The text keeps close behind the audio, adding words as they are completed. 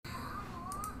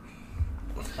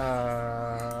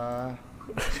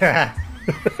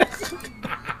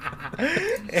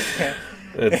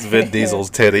It's Vin Diesel's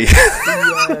titty.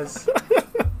 Yes.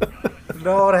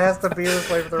 No, it has to be this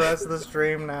way for the rest of the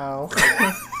stream now.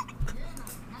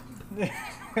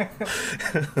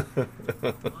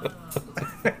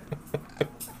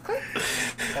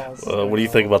 What do you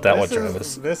think about that one,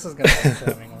 Travis? This is going to be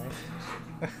swimmingly.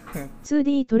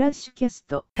 2D トラッシュキャス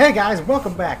ト Hey guys,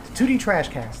 welcome back to 2D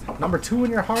Trashcast. Number 2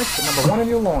 in your hearts and number 1 in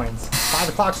your loins. 5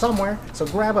 o'clock somewhere, so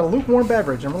grab a lukewarm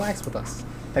beverage and relax with us.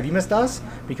 Have you missed us?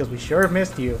 Because we sure have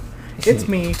missed you. It's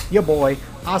me, your boy,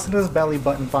 Asina's Belly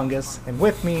Button Fungus, and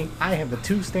with me, I have the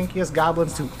 2 stinkiest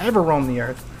goblins to ever roam the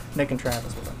earth, Nick and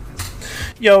Travis with them.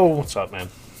 Yo, what's up, man?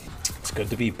 It's good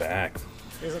to be back.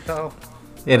 Is it though?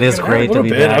 It is great to be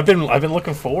back. I've been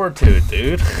looking forward to it,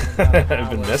 dude.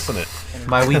 I've been missing it.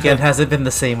 My weekend hasn't been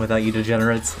the same without you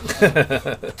degenerates.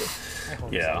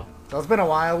 Yeah. So it's been a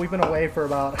while. We've been away for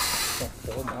about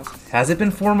 4 months. Has it been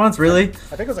 4 months, really?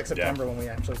 I think it was like September when we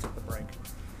actually took the break.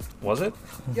 Was it?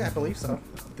 Yeah, I believe so.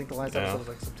 I think the last episode was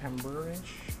like September-ish.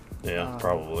 Yeah,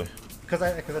 probably. Because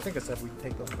I think it said we'd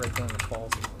take those breaks during the fall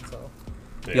season, so...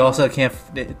 Yeah. You also can't.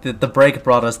 The break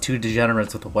brought us 2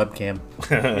 degenerates with a webcam.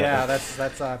 Yeah, that's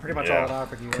pretty much all it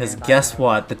offered you. Because guess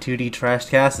what? The 2D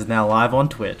Trashcast is now live on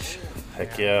Twitch.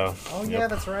 Heck yeah. Oh yeah,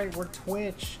 that's right. We're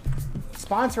Twitch.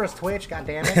 Sponsor us, Twitch. God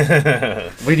damn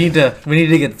it. We need to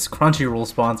get Crunchyroll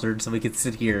sponsored so we can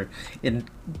sit here and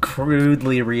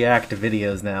crudely react to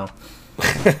videos now.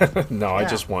 No, Yeah. I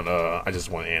just want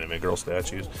anime girl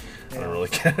statues. I don't really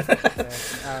care.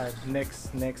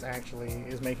 Nick's actually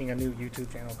is making a new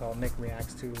YouTube channel called Nick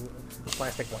Reacts to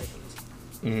Plastic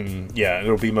Waifus. Yeah,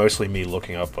 it'll be mostly me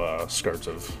looking up skirts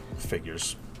of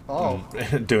figures. Oh.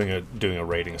 Doing a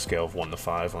rating scale of 1 to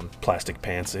 5 on plastic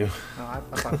pantsuit. No, I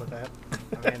fuck with that.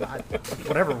 I mean,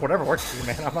 whatever works for you,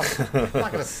 man. I'm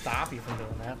not gonna stop you from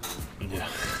doing that. Yeah.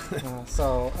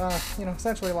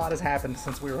 Essentially a lot has happened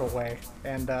since we were away,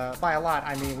 and by a lot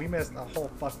I mean we missed a whole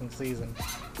fucking season,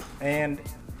 and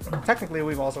technically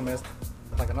we've also missed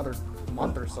like another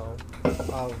month or so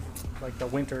of like the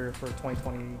winter for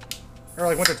 2020, or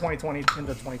like winter 2020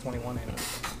 into 2021 anyway.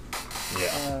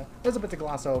 Yeah. There's a bit to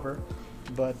gloss over,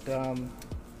 but I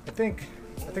think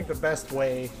the best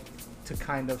way to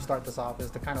kind of start this off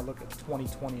is to kind of look at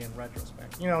 2020 in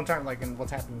retrospect. You know, in terms like in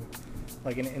what's happened,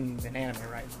 like in anime,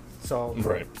 right? So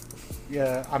Right.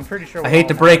 yeah, I'm pretty sure. I hate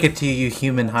to break it to you,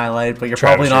 human highlight, but you're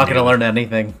Travis, probably not you're going to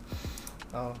muted. learn anything.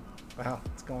 Oh, wow,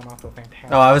 it's going off to a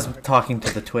fantastic. Oh, I was talking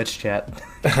to the Twitch chat,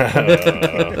 but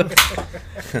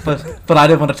I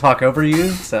didn't want to talk over you,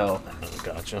 so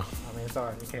Gotcha. I mean, it's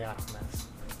already a chaotic mess.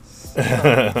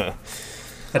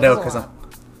 I know because There's a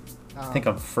I lot. think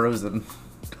I'm frozen.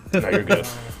 No, you're good.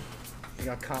 You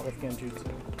got caught with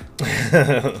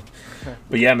genjutsu.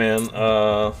 But yeah, man.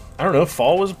 I don't know.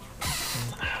 Fall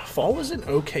was an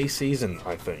okay season.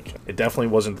 I think it definitely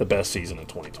wasn't the best season in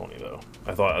 2020 though.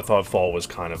 I thought fall was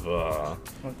kind of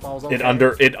When fall's okay. it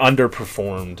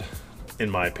underperformed in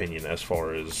my opinion as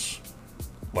far as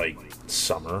like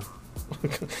summer.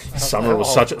 Summer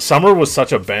was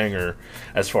such a banger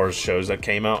as far as shows that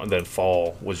came out, and then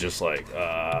fall was just like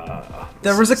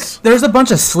There was a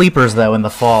bunch of sleepers though in the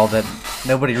fall that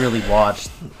nobody really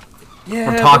watched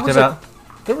or talked about.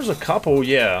 There was a couple,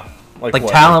 yeah. Like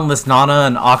what? Talentless Nana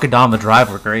and Akudama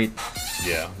Drive were great.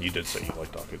 Yeah, you did say you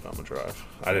liked Akudama Drive.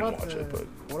 I didn't watch it, but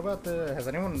What about has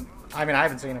anyone? I mean, I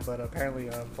haven't seen it, but apparently,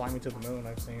 Fly Me to the Moon,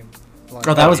 I've seen.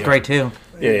 Oh, that was yeah. great too.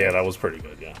 yeah, that was pretty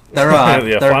good. Yeah, They're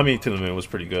Fly Me to the Moon was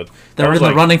pretty good. they're That in was the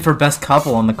like- running for best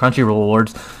couple on the Crunchyroll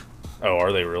Awards. Oh,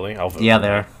 are they really? I'll vote Yeah, for they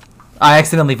are. that. I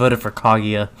accidentally voted for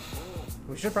Kaguya.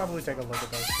 We should probably take a look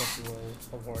at those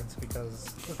Crunchyroll awards because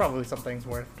there's probably some things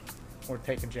worth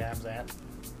taking jabs at.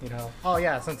 You know. Oh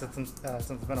yeah, since it's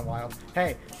been a while.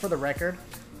 Hey, for the record,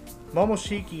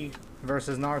 Momoshiki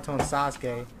versus Naruto and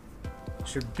Sasuke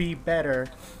should be better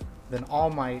than All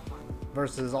Might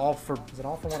versus All for. Is it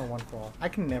All for One or One for All? I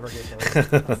can never get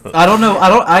those. I don't know.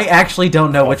 I actually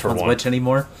don't know All which for one's one. which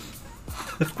anymore.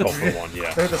 All for one,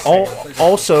 yeah. They're the same.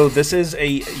 Also, this is a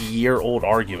year-old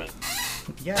argument.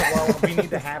 Yeah, well, we need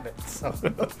to have it. So.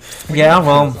 Yeah,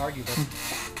 well, Let's argue this.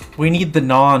 we need the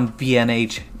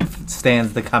non-BNH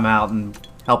stands to come out and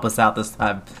help us out this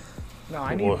time. No,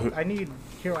 I need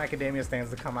Hero Academia stands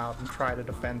to come out and try to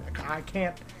defend. I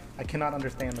cannot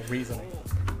understand the reasoning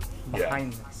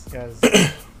behind this because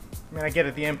I mean I get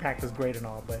it, the impact is great and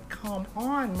all, but come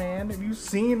on, man! Have you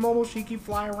seen Momoshiki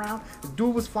fly around? The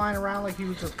dude was flying around like he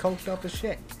was just coked up as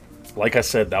shit. Like I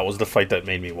said, that was the fight that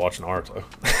made me watch Naruto.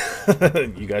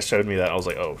 You guys showed me that. I was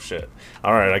like, oh shit.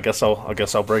 All right, I guess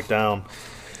I'll break down.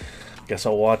 Guess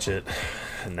I'll watch it.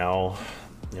 and now,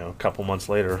 a couple months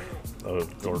later, or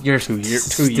You're 2 years,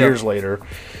 still- 2 years later,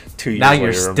 2 years Now later,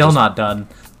 you're still not done.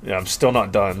 Yeah, I'm still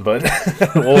not done, but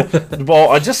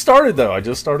well, I just started though. I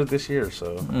just started this year,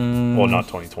 so well, not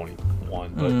 2021,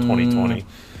 but 2020.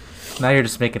 Now you're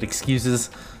just making excuses.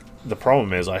 The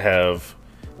problem is I have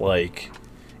like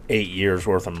 8 years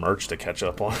worth of merch to catch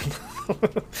up on.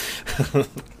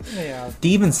 Yeah.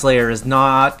 Demon Slayer is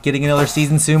not getting another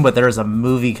season soon, but there is a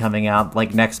movie coming out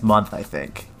like next month, I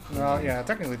think. Well, yeah.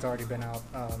 Technically, it's already been out.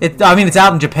 It's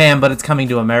out in Japan, but it's coming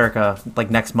to America like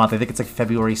next month. I think it's like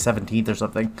February 17th or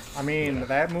something. I mean,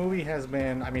 that movie has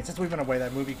been. I mean, since we've been away,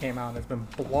 that movie came out and it's been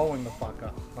blowing the fuck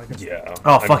up. Like, it's, Yeah.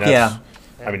 Oh, I mean, fuck that's- yeah.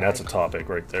 I mean, that's a topic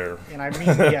right there. And I mean,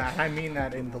 yeah, I mean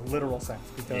that in the literal sense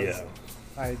because Yeah.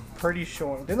 I'm pretty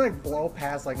sure they like blow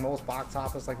past like most box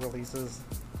office like releases.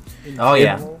 In Oh,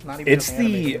 yeah. general, not even It's just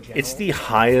anime in it's general. the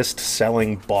highest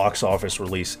selling box office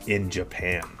release in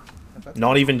Japan.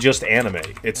 Not even just anime.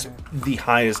 It's the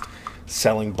highest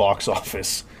selling box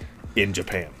office in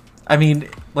Japan. I mean,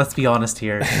 let's be honest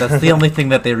here. That's the only thing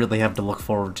that they really have to look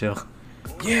forward to.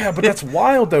 Yeah, but that's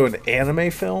wild though. An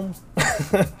anime film.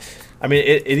 I mean,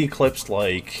 it eclipsed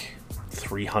like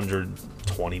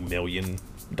 $320 million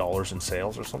in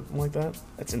sales or something like that.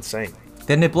 That's insane.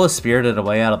 Didn't it blow Spirited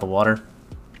Away out of the water?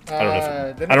 I don't know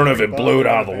if Didn't I don't know if creep it up blew it and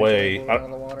out of the eventually way. blew it out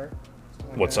of the water? Something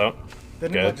like What's that. up?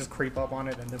 Didn't Go it like, ahead. just creep up on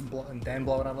it and then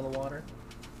blow it out of the water?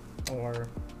 Or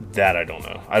That I don't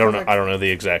know. I don't know. like- I don't know the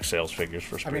exact sales figures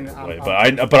for I mean, Spirited I'm- Away,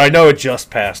 I'm- but I know it just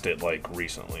passed it like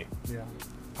recently. yeah,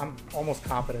 I'm almost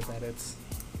confident that it's,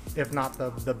 if not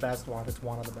the best one, it's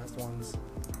one of the best ones,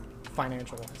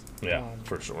 financial wise. Yeah,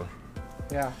 for sure.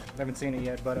 Yeah, I haven't seen it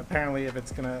yet, but apparently if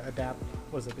it's gonna adapt,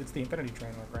 it's the Infinity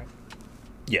Train arc, right?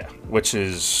 Yeah, which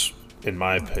is, in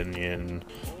my opinion,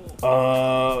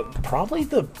 probably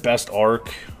the best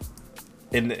arc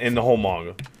in the whole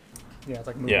manga. Yeah, it's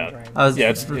like moving Yeah, train. yeah,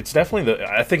 it's definitely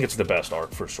I think it's the best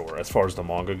arc for sure as far as the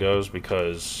manga goes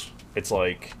because it's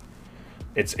like,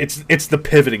 it's the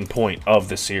pivoting point of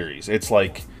the series. It's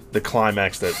like the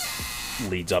climax that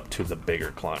leads up to the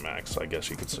bigger climax, I guess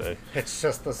you could say. It's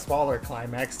just the smaller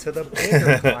climax to the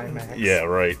bigger climax. Yeah,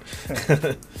 right.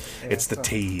 It's the so-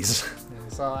 tease. Yeah,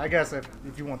 so I guess if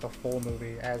you want the full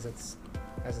movie as it's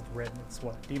written, it's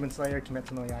what? Demon Slayer,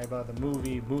 Kimetsu no Yaiba, the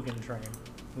movie, Mugen Train.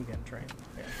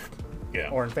 Yeah. Yeah.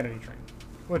 Or Infinity Train.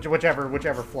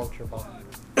 Whichever floats your boat.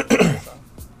 So,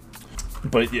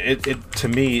 But it to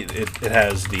me it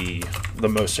has the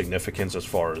most significance as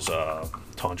far as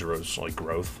Tanjiro's like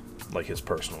growth, like his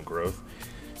personal growth.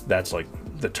 That's like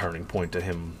the turning point to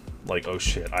him. Like, oh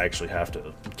shit, I actually have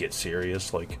to get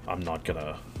serious. Like, I'm not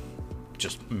gonna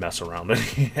just mess around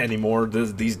anymore.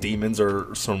 These demons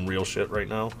are some real shit right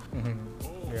now.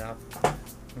 yeah.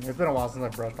 I mean, it's been a while since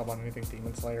I've brushed up on anything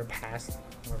Demon Slayer past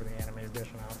whatever the anime is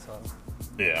dishing out, so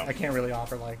I Yeah. can't really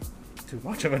offer like too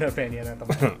much of an opinion at the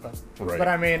moment. But, Right. but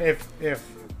I mean, if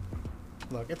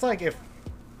look, it's like if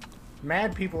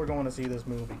mad people are going to see this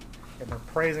movie and they're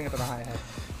praising it to the high head,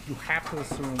 you have to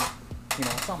assume,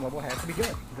 on some level, it has to be good.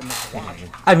 You have to watch.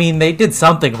 I mean, they did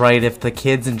something right if the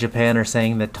kids in Japan are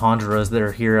saying that Tanjiro's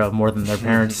their hero more than their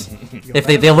parents. If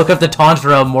they look up to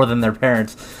Tanjiro more than their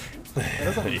parents. That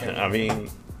is something to think Yeah,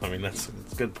 I mean that's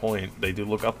a good point. They do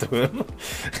look up to him.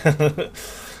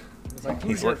 It's like,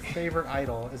 who's He's your like- favorite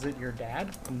idol? Is it your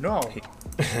dad? No.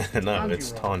 No,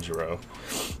 it's Tanjiro.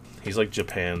 Tanjiro. He's like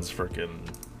Japan's freaking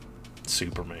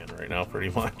Superman right now, pretty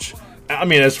much. I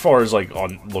mean, as far as like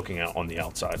on looking out on the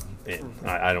outside,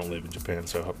 I don't live in Japan,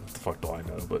 so what the fuck do I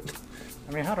know? But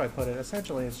I mean, how do I put it?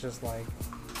 Essentially, it's just like,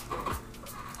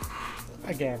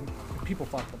 again, if people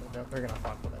fuck with it, they're gonna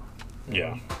fuck with it.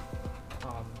 yeah,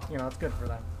 It's good for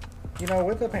them.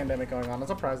 With the pandemic going on, I'm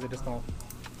surprised they just don't.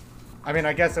 I mean,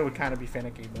 I guess it would kind of be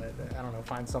finicky, but I don't know,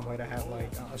 find some way to have like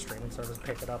a streaming service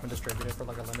pick it up and distribute it for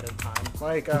like a limited time.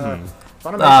 Like,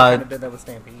 Funimation kind of did that with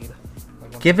Stampede.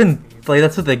 Like, once Given, Stampede- like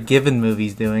that's what the Given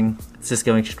movie's doing. It's just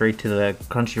going straight to the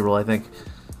Crunchyroll, I think.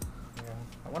 Yeah.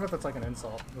 I wonder if that's like an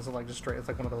insult. Is it like just straight? It's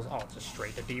like one of those. Oh, it's just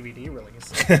straight to DVD release.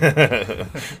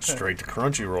 straight to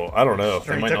Crunchyroll. I don't know. They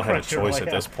Straight might to not have a Crunchyroll, choice at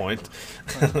yeah. this point.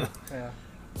 Yeah.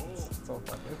 It's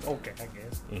okay, I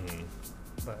guess. Mhm.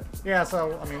 But yeah,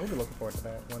 so I mean, we'll be looking forward to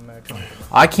that when that comes.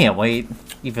 I can't wait,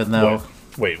 even though.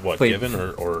 Wait, what? Wait. Given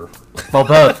or Well,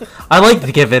 both. I like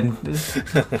the Given.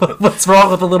 What's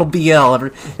wrong with a little BL?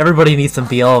 Everybody needs some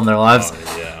BL in their lives.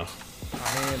 oh, yeah,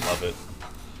 I mean, love it.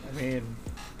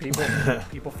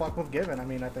 People fuck with Given. I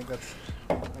mean, I think that's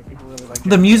like people really like.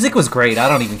 The music was great. I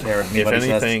don't even care what If anybody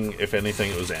says. anything,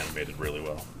 it was animated really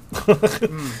well.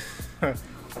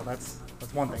 Well, that's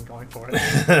one thing going for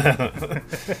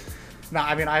it. No,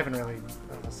 I mean I haven't really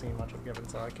seen much of Given,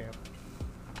 so I can't.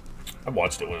 I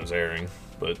watched it when it was airing,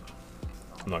 but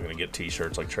I'm not gonna get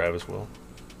T-shirts like Travis will.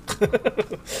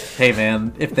 Hey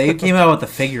man, if they came out with a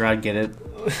figure, I'd get it.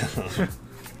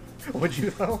 Would you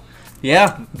though?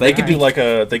 Yeah, They could do Nice.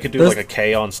 like a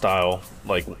K-On style,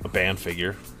 like a band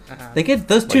figure. they could.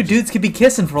 Those two Like- dudes could be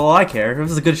kissing for all I care. It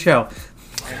was a good show.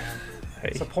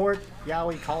 Hey, Support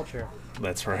yaoi culture.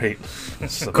 that's right.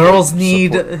 Girls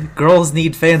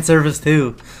need fan service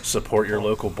too. Support your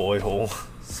local boy hole.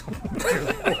 Someone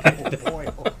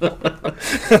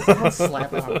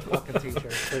slap it on a fucking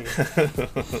t-shirt,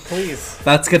 please. Please.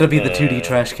 That's gonna be the 2D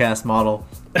trash cast model.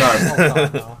 Oh,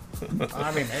 God, no.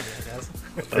 I mean, maybe, I guess.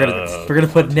 We're gonna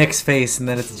put Nick's face, and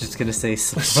then it's just gonna say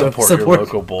Support your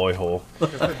local boy hole.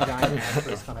 Just a giant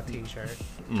asterisk on a t-shirt.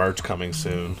 Merch coming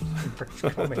soon.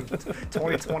 Merch coming.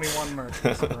 2021 merch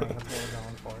this spring. That's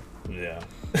what we're going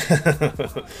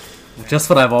for. Yeah. Just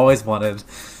what I've always wanted.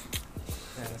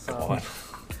 Yeah, so, What?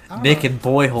 I don't Nick know. and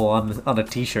Boyhole on a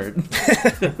T-shirt. Yeah,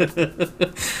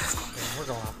 we're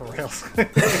going off the rails.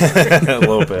 A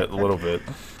little bit, a little bit.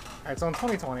 Alright, so in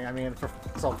 2020, I mean,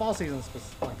 so fall season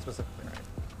specifically, right?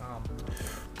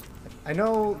 I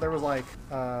know there was like,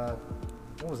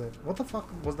 what was it? What the fuck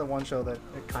was the one show that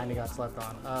it kind of got slept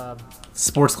on?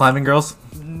 Sports climbing girls.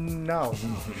 No.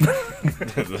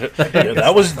 Yeah,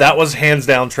 that was hands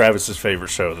down Travis's favorite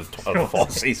show of the fall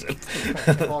season.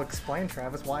 Well, explain,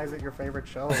 Travis. Why is it your favorite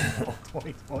show of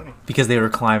 2020? Because they were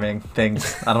climbing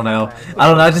things. I don't know.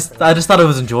 I just thought it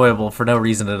was enjoyable for no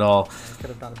reason at all. I could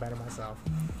have done it better myself.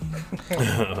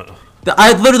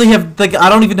 I literally have like I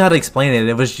don't even know how to explain it.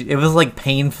 It was like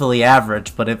painfully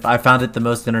average, but I found it the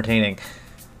most entertaining.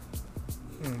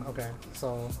 Okay,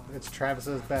 so it's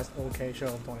Travis's best okay show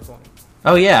of 2020.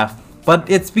 Oh yeah, but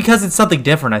it's because it's something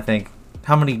different. I think.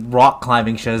 How many rock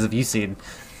climbing shows have you seen?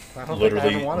 I don't think I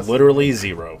ever want to see Literally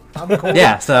zero. I'm cool.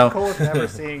 Yeah, so- I'm cool with never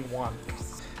seeing one.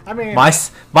 I mean, My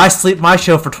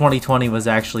show for 2020 was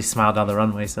actually Smile Down the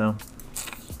Runway. So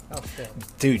oh shit.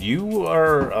 Dude, you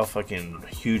are a fucking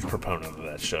huge proponent of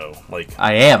that show. Like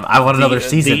I am. I want another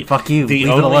season. Fuck you. The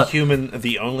Leave it alone.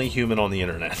 the only human on the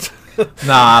internet.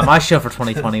 Nah, my show for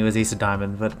 2020 was Ace of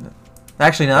Diamond, but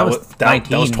actually no, that was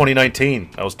 19. That was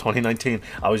 2019. That was 2019.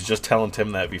 I was just telling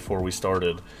Tim that before we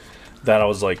started. That I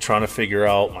was like trying to figure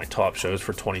out my top shows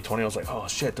for 2020. I was like, oh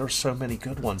shit, there's so many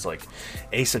good ones. Like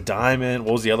Ace of Diamond.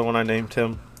 What was the other one I named,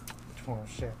 Tim? Oh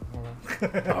shit. Oh,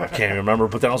 I can't even remember.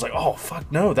 But then I was like, oh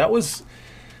fuck no, that was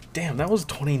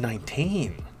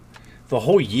 2019. The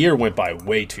whole year went by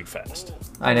way too fast.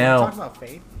 I Talking know. about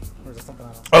Fate, or is it something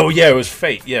else? Oh yeah, it was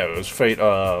Fate. Yeah, it was Fate.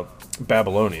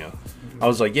 Babylonia. I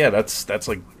was like, yeah, that's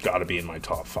like got to be in my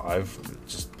top 5.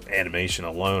 Just animation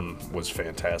alone was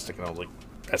fantastic, and I was like,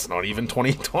 that's not even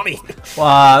 2020.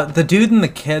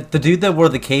 The dude that wore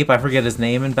the cape, I forget his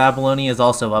name in Babylonia, is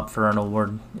also up for an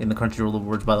award in the Crunchyroll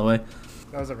Awards, by the way.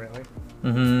 Was it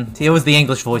really? It was the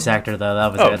English voice actor though.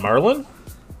 That was Oh, it. Merlin?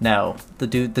 No, the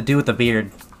dude with the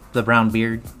beard, the brown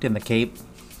beard in the cape.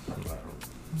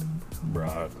 Bro,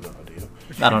 I have no idea.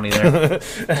 I don't either.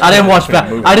 I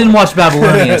didn't watch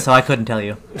Babylonia, so I couldn't tell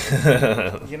you.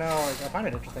 You know, I find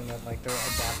it interesting that like they're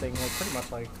adapting like pretty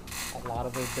much like a lot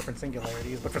of those different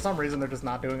singularities, but for some reason they're just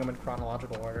not doing them in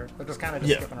chronological order. They're just kind of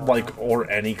just Yeah, skipping around. like, or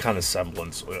any kind of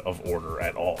semblance of order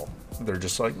at all. They're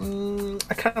just like,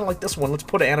 I kind of like this one. Let's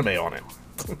put anime on it.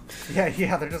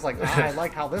 yeah, they're just like, I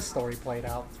like how this story played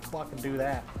out. Let's fucking do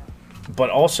that. But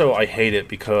also, I hate it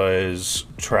because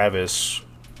Travis's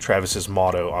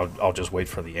motto, I'll just wait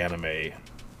for the anime,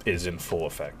 is in full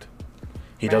effect.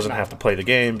 He doesn't have to play the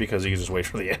game because he can just wait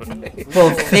for the anime.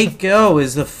 Well, Fate Go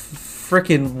is a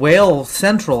freaking whale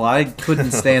central. I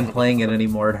couldn't stand playing it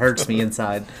anymore. It hurts me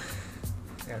inside.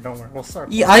 Yeah, don't worry. We'll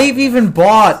start. Yeah, I've even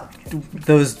bought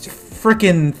those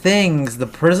freaking things, the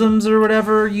prisms or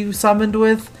whatever you summoned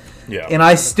with, Yeah. and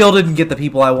I still didn't get the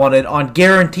people I wanted on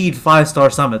guaranteed 5-star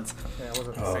summits. Yeah, it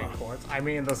wasn't the same chords. I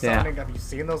mean, the Yeah. summoning. Have you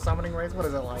seen those summoning rates? What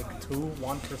is it like?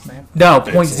 1%? No, It's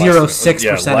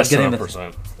 0.06% less of getting than a the.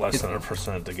 percent. Less than a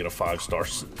percent to get a 5-star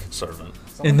servant.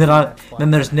 And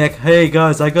then there's Nick. Hey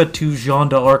guys, I got 2 Jeanne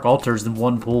d'Arc altars in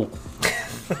one pool.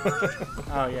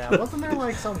 Oh yeah, wasn't there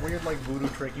like some weird like voodoo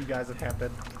trick you guys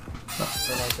attempted?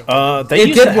 For, like, They It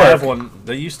used did to have work. one.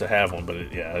 They used to have one, but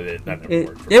that never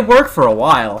worked. For It worked for a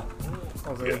while.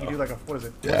 oh, so you do like a what is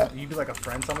it? Yeah. You do like a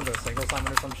friend summon, or a single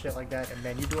summon, or some shit like that, and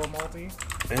then you do a multi.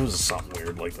 It was something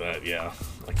weird like that. Yeah,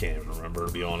 I can't even remember,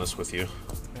 to be honest with you.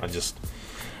 I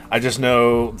just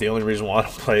know the only reason why I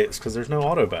don't play it is because there's no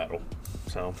auto battle.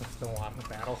 So Still on the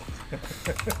battle.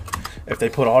 if they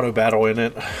put auto battle in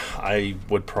it, I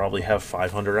would probably have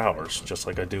 500 hours, just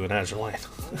like I do in Azure Lane.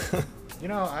 You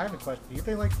know, I have a question. Do you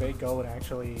think like Fate Go would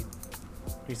actually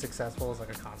be successful as like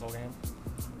a console game?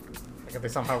 Like if they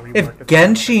somehow reworked If it.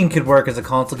 Genshin could work as a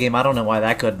console game, I don't know why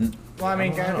that couldn't. Well, I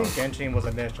mean, I don't think Genshin was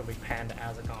initially panned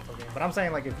as a console game, but I'm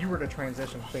saying like if you were to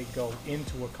transition Fate Go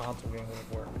into a console game, would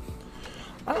it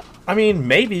work? I mean,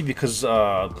 maybe because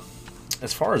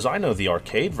as far as I know, the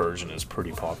arcade version is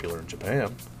pretty popular in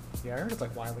Japan. Yeah, I heard it's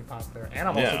like wildly popular, and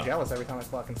I'm Yeah. also jealous every time I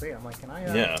fucking see it. I'm like, can I?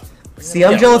 Yeah. bring See, it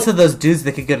I'm up? jealous of those dudes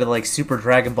that could go to like Super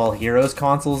Dragon Ball Heroes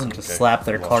consoles and just Okay. slap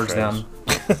their Lost cards trails. down.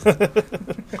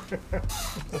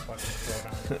 Fucking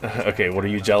throw down. Okay, what are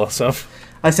you jealous of?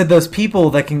 I said those people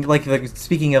that can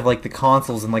speaking of like the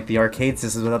consoles and like the arcade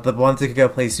systems, the ones that could go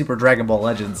play Super Dragon Ball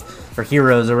Legends or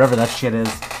Heroes or whatever that shit is.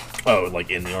 Oh, like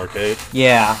in the arcade?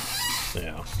 Yeah. Yeah.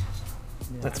 Yeah,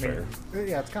 That's I mean,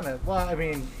 Yeah, it's kind of well. I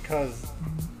mean, because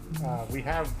we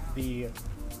have the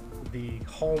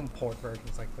home port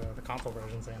versions, like the console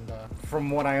versions, and from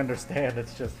what I understand,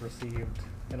 it's just received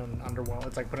in an underwhelming.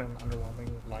 It's like put in an underwhelming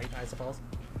light, I suppose.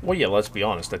 Well, yeah, let's be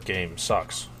honest, that game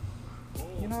sucks.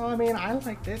 You know, I mean, I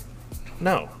liked it.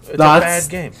 No, it's No, a it's-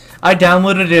 bad game. I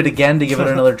downloaded it again to give it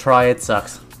another try. It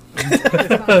sucks. It's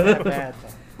not that bad. Though.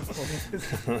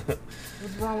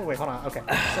 What's wrong with? Wait, hold on. Okay,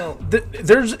 so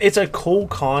It's a cool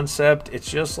concept. It's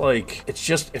just like it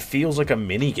feels like a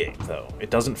mini game though. It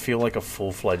doesn't feel like a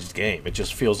full-fledged game. It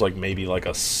just feels like maybe like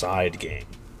a side game.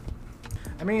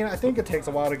 I mean, I think it takes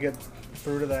a while to get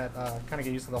through to that, kind of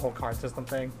get used to the whole card system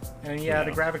thing. And yeah,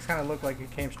 the Yeah. graphics kind of look like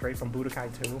it came straight from Budokai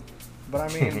 2.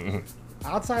 But I mean,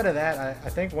 outside of that, I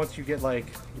think once you get like,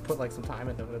 you put like some time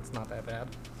into it, it's not that bad.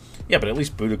 Yeah, but at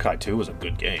least Budokai 2 was a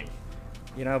good game.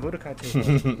 You know, Budokai 2 was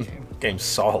a good game. Game's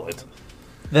solid.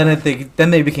 Then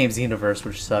they became Xenoverse,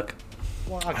 which suck.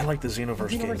 Well, I like the Xenoverse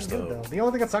Xenoverse games is good, though. The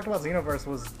only thing that sucked about Xenoverse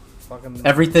was fucking...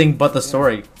 Everything but the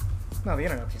story. No, the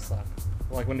internet just sucked.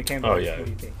 Like when it came to Oh, like, yeah.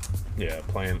 PvP. Yeah,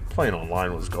 playing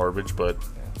online was garbage, but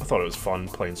I thought it was fun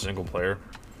playing single player.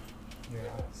 Yeah,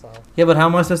 so... Yeah, but how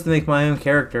am I supposed to make my own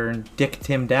character and dick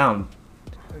Tim down?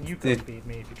 You could beat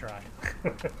me if you tried.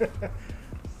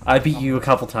 I I beat you a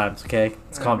couple times, okay?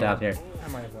 Let's calm down here.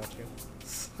 might have got you.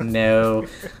 No.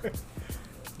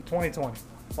 2020,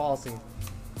 fall season.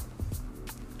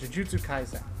 Jujutsu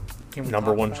Kaisen. Can we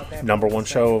Number talk one about that number for a one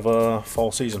second? show of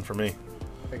fall season for me.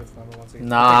 I think it's number one season.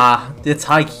 Nah, it's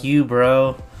Haikyuu,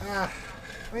 bro. I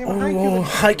mean, Oh,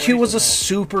 Haikyuu was a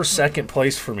super second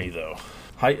place for me though.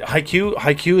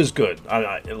 Haikyuu is good.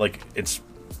 Like it's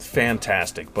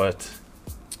fantastic, but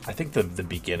I think the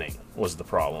beginning was the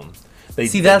problem. They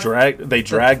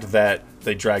dragged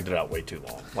it out way too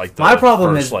long. Like My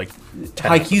problem is, like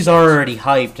 10 Haikyuu's already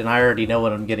hyped, and I already know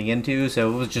what I'm getting into,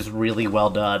 so it was just really well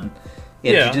done.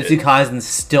 Yeah, Jujutsu Kaisen's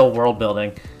still world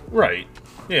building. Right.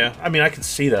 Yeah, I mean, I can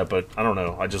see that, but I don't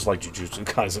know. I just like Jujutsu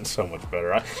Kaisen so much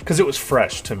better because it was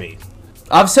fresh to me.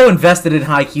 I'm so invested in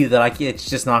Haikyuu that it's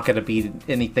just not going to beat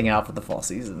anything out for the fall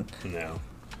season. No.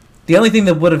 The only thing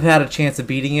that would have had a chance of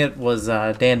beating it was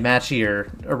Dan Machi or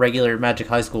a regular Magic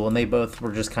High School, and they both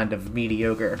were just kind of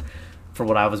mediocre for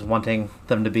what I was wanting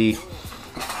them to be.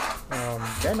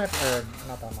 not that much.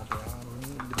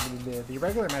 The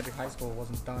regular Magic High School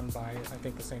wasn't done by, I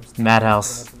think, the same staff.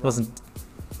 Madhouse Pretty much wasn't.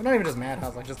 But not even just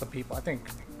Madhouse, like just the people. I think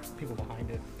people behind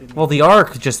it didn't. Well, the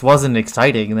arc just wasn't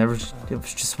exciting. It was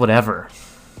just whatever.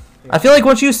 I feel like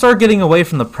once you start getting away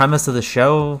from the premise of the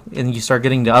show and you start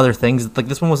getting to other things, like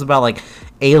this one was about like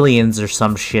aliens or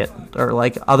some shit or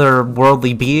like other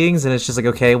worldly beings, and it's just like,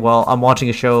 okay, well, I'm watching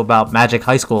a show about Magic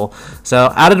High School, so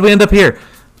how did we end up here?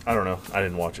 I don't know. I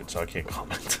didn't watch it, so I can't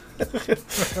comment.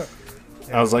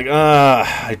 I was like,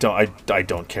 I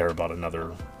don't care about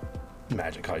another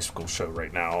Magic High School show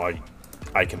right now.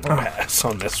 I can pass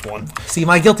on this one. See,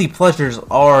 my guilty pleasures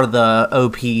are the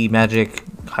OP Magic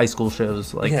High School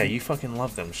shows. Like, Yeah, you fucking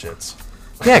love them shits.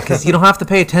 yeah, because you don't have to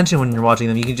pay attention when you're watching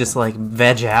them. You can just like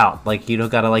veg out. Like, you don't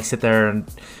gotta like sit there and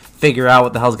figure out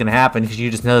what the hell's gonna happen because you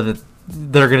just know that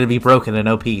they're gonna be broken in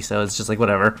OP. So it's just like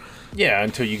whatever. Yeah,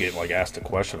 until you get like asked a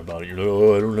question about it, you're like,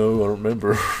 oh, I don't know, I don't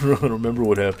remember, I don't remember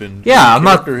what happened. Yeah,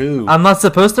 Who? I'm not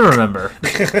supposed to remember.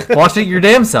 Watch it your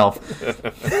damn self.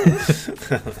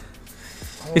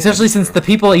 Especially since the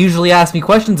people that usually ask me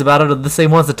questions about it are the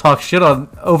same ones that talk shit on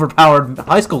overpowered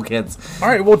high school kids. All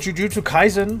right, well, Jujutsu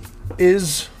Kaisen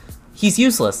is He's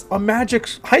useless. a Magic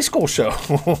High School show,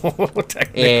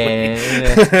 technically.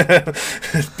 Eh,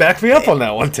 Back me up on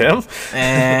that one, Tim.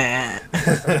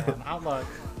 Outlook.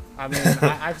 I mean,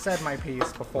 I've said my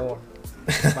piece before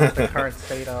about the current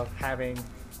state of having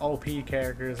OP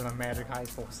characters in a Magic High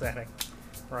School setting,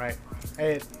 right?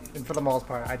 And for the most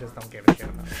part, I just don't give a shit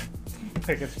about it.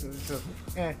 Like, it's just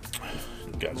You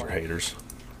guys are haters.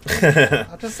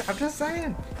 I'm just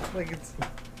saying. Like it's,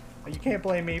 you can't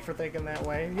blame me for thinking that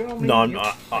way. You know what I mean? No,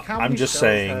 how I'm many just shows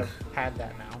saying. have had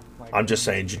that now. Like, I'm just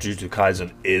saying, Jujutsu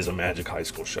Kaisen is a Magic High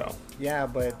School show. Yeah,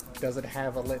 but does it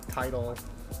have a lit title,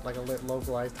 like a lit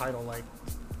localized title, like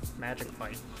Magic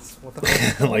Fights? What the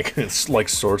fuck? Like it's like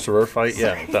Sorcerer Fight.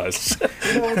 Yeah, it does.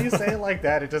 You know, when you say it like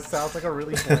that, it just sounds like a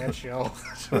really bland show.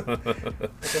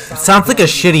 Sounds like a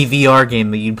shitty VR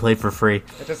game that you'd play for free.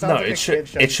 It just sounds No, like it a should- kid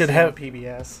show it you should see have- on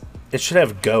PBS. It should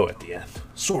have Go at the end.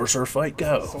 Sorcerer Fight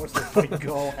Go. Sorcerer Fight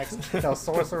Go. No,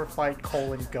 Sorcerer Fight :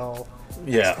 Go.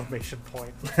 Yeah. Exclamation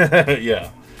point. Yeah.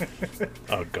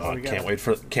 Oh we god, got- can't wait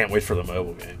for the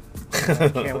mobile game.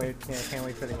 Can't wait. Yeah, can't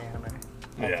wait for the anime.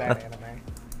 Yeah. That anime.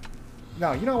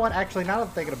 No, you know what? Actually, now that I'm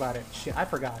thinking about it, shit, I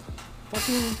forgot.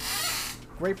 Fucking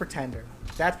Great Pretender.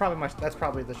 That's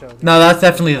probably the show. No, that's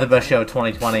definitely the best show of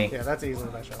 2020. Yeah, that's easily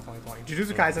the best show of 2020.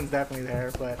 Jujutsu Kaisen's definitely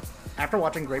there, but after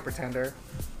watching Great Pretender,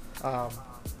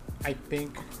 I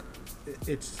think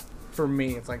it's, for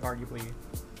me, it's like arguably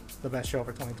the best show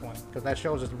for 2020 because that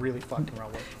show is just really fucking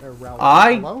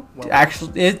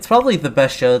Actually, it's probably the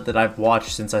best show that I've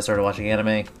watched since I started watching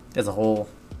anime as a whole.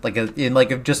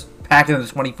 Just packed into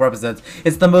 24 episodes.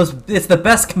 It's the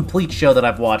best complete show that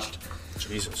I've watched.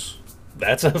 Jesus.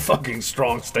 That's a fucking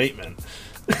strong statement.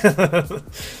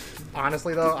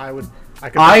 Honestly, though,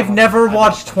 I've never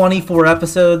watched 24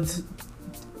 episodes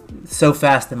so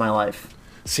fast in my life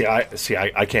See,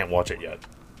 I can't watch it yet.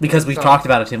 because we've talked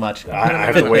about it too much. I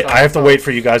have to wait. I have to wait for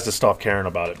you guys to stop caring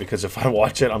about it because if I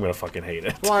watch it, I'm gonna fucking hate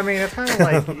it. Well, I mean, it's kind of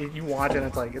like you watch it and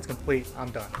it's like, it's complete, I'm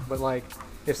done. But like,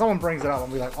 if someone brings it up, I'll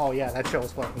be like, oh yeah, that show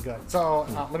is fucking good. So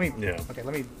let me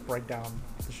break down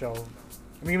the show.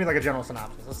 Let me give me like a general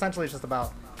synopsis. Essentially, it's just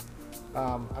about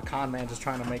a con man just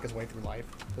trying to make his way through life,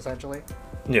 essentially.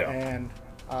 Yeah. And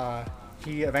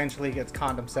he eventually gets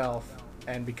conned himself,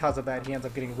 and because of that, he ends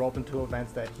up getting roped into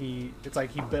events that it's like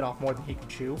he bit off more than he could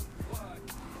chew.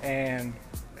 And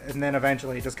then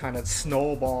eventually it just kind of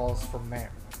snowballs from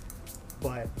there.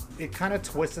 But it kind of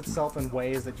twists itself in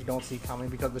ways that you don't see coming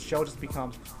because the show just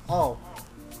becomes, oh,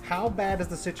 how bad is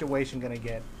the situation going to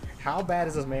get? How bad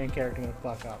is this main character going to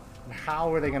fuck up? And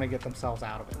how are they going to get themselves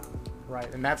out of it?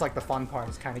 Right? And that's like the fun part,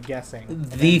 is kind of guessing.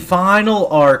 The final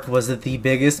arc was the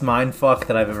biggest mindfuck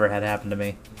that I've ever had happen to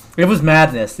me. It was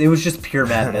madness. It was just pure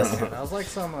madness. That was like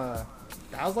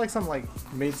some like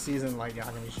mid-season like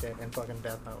Yagami shit in fucking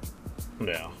Death Note.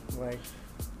 Yeah. Like,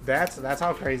 that's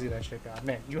how crazy that shit got.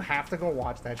 Man, you have to go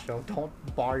watch that show. Don't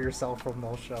bar yourself from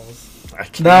those shows. I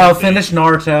can't No, be- finish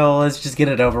Naruto. Let's just get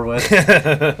it over with.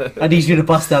 I need you to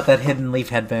bust out that hidden leaf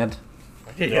headband.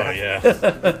 Oh yeah.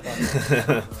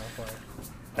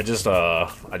 I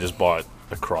just bought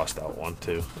a crossed out one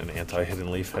too, an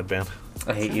anti-hidden leaf headband.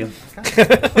 I hate you. No,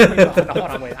 hold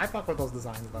on, wait. I fuck with those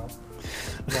designs though.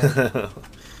 Like,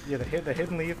 yeah, the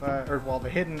hidden leaf,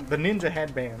 the ninja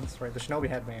headbands, right? The shinobi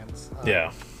headbands.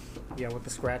 Yeah. Yeah, with the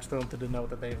scratch through them to denote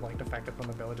that they've like defected from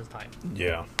the village's type.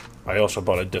 Yeah. I also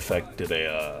bought a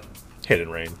hidden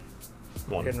rain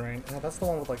one. Hidden rain. Yeah, that's the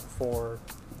one with like the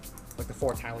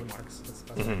four tally marks. That's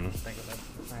what I think of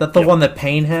it. That the Yep. one that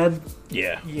Pain had?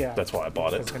 Yeah. Yeah. That's why I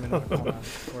bought it. Because him and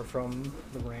Nakama were from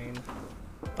the rain.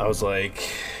 I was like,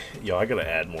 yo, I gotta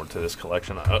add more to this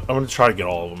collection. I'm gonna try to get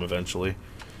all of them eventually,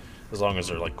 as long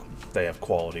as they have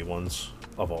quality ones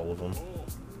of all of them.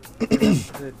 Did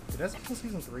SPL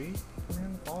Season 3 come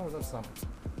in the fall, or was that summer?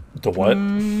 The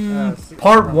what?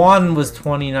 Part 1 was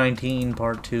 2019,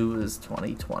 Part 2 was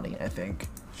 2020, I think.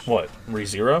 What?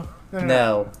 ReZero?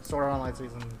 No. Sword Art Online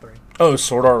Season 3. Oh,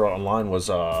 Sword Art Online was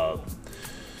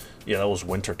yeah, that was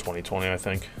winter 2020, I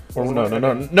think. Or Was it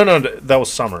no, that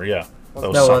was summer. Yeah, that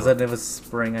was No, summer. wasn't. It was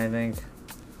spring, I think.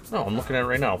 No, I'm looking at it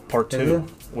right now. Part Is 2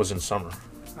 was in summer.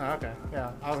 Oh, okay.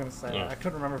 Yeah, I was gonna say Yeah. I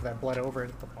couldn't remember if that bled over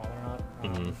into the fall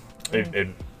or not.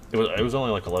 It was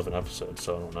only like 11 episodes,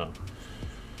 so I don't know.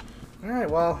 All right,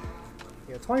 well,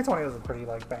 yeah, 2020 was a pretty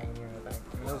like banging year, I think.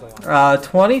 I mean, there was a lot.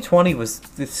 2020 was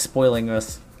spoiling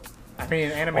us. I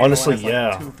mean, anime. Honestly, the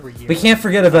last, like, yeah. 2-3 years. We can't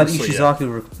forget about Honestly,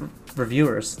 Ishizaku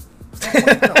reviewers. No, wait,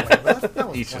 that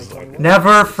was Ishizaku. 2020.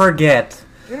 Never forget.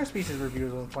 Interspecies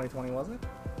reviews was in 2020, was it?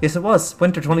 Yes, it was.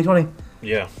 Winter 2020.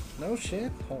 Yeah, No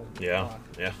shit. Holy yeah, God.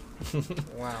 yeah.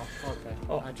 Wow. Okay.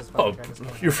 Oh, I just felt oh, like I just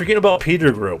came you're forgetting about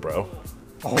Peter Grill, bro.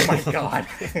 Oh my God.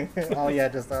 Oh yeah,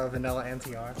 just vanilla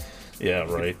NTR. Yeah,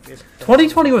 right.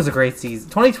 2020 was a great season.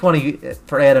 2020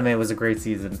 for anime was a great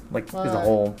season, like as a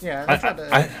whole. Yeah. I tried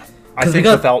to, I 'Cause we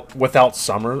think got- without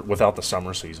the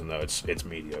summer season though, it's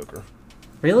mediocre.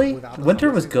 Really? Without the Winter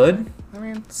summer was season. good. I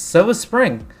mean, So was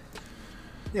spring.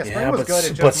 yeah, spring Yeah, was but good. It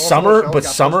just but most of the summer shows but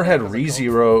got summer pushed had because of COVID.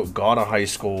 ReZero, God of High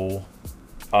School,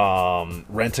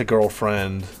 Rent a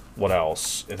Girlfriend. What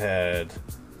else? It had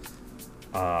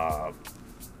Uzaki.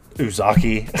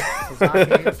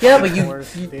 Uzaki, Yeah, but of you-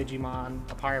 course, Digimon,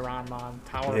 Apeironmon,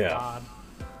 Tower Yeah. of God.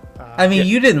 I mean,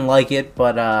 you didn't like it,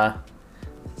 but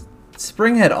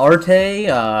Spring had Arte,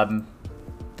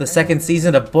 the second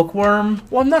season of Bookworm.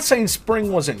 Well, I'm not saying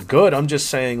Spring wasn't good. I'm just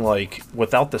saying, like,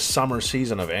 without the summer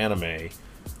season of anime,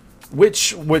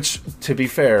 which to be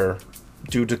fair,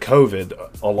 due to COVID,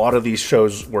 a lot of these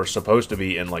shows were supposed to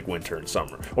be in, like, winter and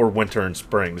summer, or winter and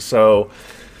spring. So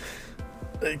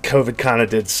COVID kind of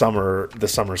did the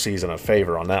summer season a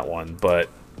favor on that one, but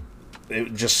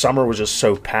summer was just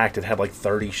so packed. It had like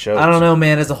 30 shows. I don't know,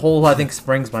 man. As a whole, I think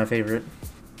Spring's my favorite.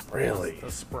 Really? The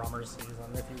Sprummer season,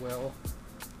 if you will.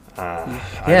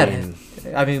 Yeah,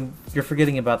 I mean, you're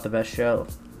forgetting about the best show,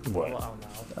 What? Well,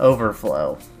 no.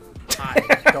 Overflow. I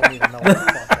don't even know what the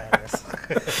fuck that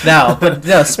is. No, but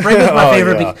no, Spring was my Oh,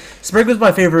 favorite. yeah. Spring was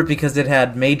my favorite because it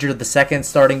had Major the Second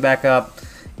starting back up.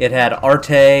 It had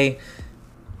Arte.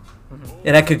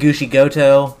 It had Kagushi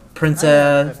Goto,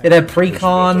 Princess. It had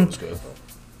Precon, Was good.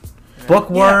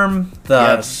 Bookworm,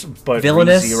 Yes, but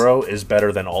Villainous, ReZero is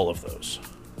better than all of those.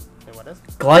 Wait, what is?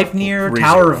 Gleipnir, ReZero.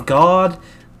 Tower of God.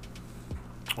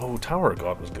 Oh, Tower of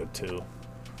God was good too.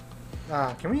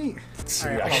 Can we? See,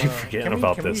 Alright, I hold keep on. forgetting Can we-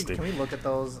 about can this, we, dude. Can we look at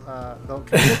those? Can we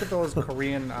look at those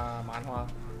Korean manhwa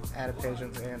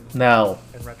adaptations in No.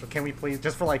 retro? Can we please,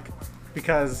 just for like,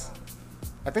 because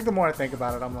I think the more I think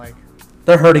about it, I'm like,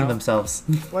 They're hurting No. themselves.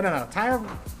 well, no, Tower,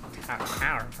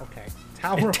 okay,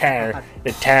 Tower of Tower God.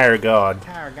 of God.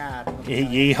 Tower of God.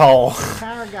 Yeehaw.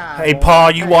 Tower of God. Hey,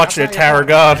 Paul, you watched I'll the tell you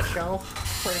Tower of about God. that show.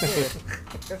 Pretty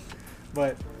good.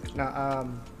 But no,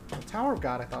 Tower of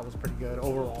God I thought was pretty good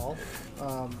overall.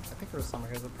 I think there was some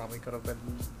areas that probably could have been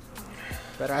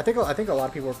better. I think a lot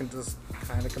of people were just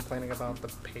kind of complaining about the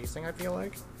pacing. I feel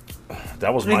like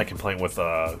That was my complaint with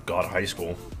God of High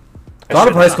School. God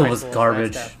of High That's- School was That's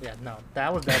garbage. yeah, no,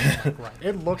 that was definitely right.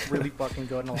 It looked really fucking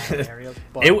good in a lot of areas,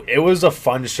 but It was a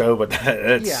fun show, but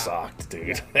it Yeah. sucked,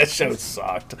 dude. That show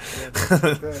sucked.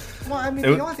 well, I mean, It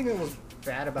the wa- only thing that was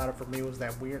bad about it for me was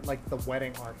that weird, like the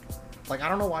wedding arc. Like I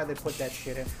don't know why they put that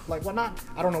shit in. Like, well, not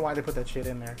I don't know why they put that shit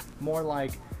in there. More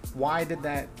like, why did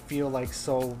that feel like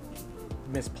so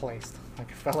misplaced? Like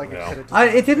it felt like Yeah. it could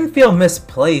have. It didn't feel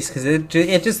misplaced because it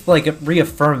just like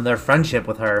reaffirmed their friendship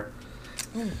with her.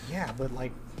 Yeah, but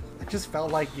like, it just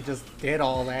felt like you just did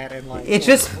all that and like. It's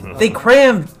just they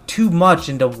crammed too much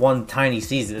into one tiny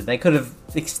season. They could have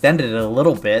extended it a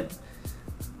little bit.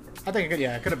 I think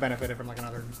it could have benefited from like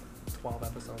another 12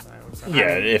 episodes. I would say. Yeah,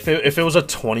 if it was a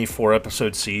 24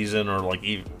 episode season or like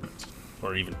even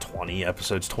 20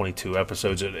 episodes, 22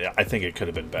 episodes, I think it could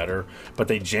have been better. But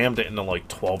they jammed it into like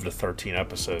 12 to 13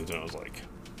 episodes, and I was like,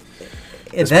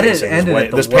 And then it ended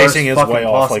at the this worst pacing is fucking way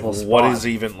off. Like, possible what spot.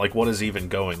 is even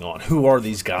going on? Who are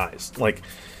these guys? Like,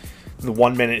 the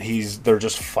one minute they're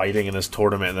just fighting in this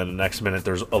tournament, and then the next minute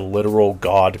there's a literal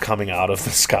god coming out of the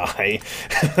sky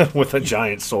with a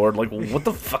giant sword. Like, what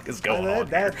the fuck is going on?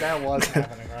 That was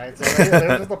happening, right? So there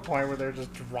was just a point where they're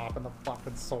just dropping the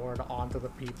fucking sword onto the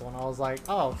people, and I was like,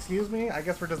 "Oh, excuse me, I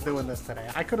guess we're just doing this today."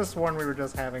 I could have sworn we were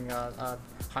just having a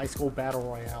high school battle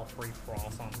royale free for all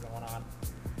something going on.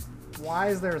 Why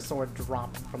is there a sword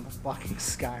dropping from the fucking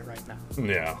sky right now?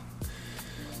 Yeah.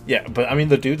 Yeah, but I mean,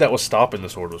 the dude that was stopping the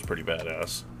sword was pretty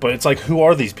badass. But it's like, who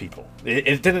are these people?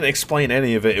 It didn't explain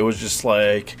any of it. It was just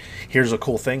like, here's a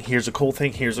cool thing, here's a cool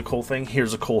thing, here's a cool thing,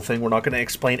 here's a cool thing. We're not going to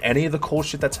explain any of the cool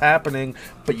shit that's happening,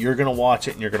 but you're going to watch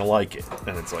it and you're going to like it.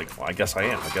 And it's like, well, I guess I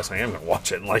am. I guess I am going to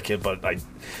watch it and like it, but I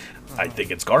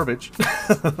think it's garbage.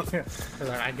 'Cause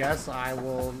I guess I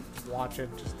will watch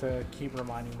it just to keep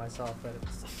reminding myself that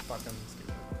it's fucking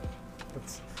stupid.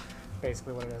 That's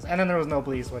basically what it is. And then there was no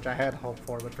Bleach, which I had hoped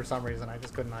for, but for some reason I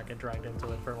just could not get dragged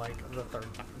into it for like the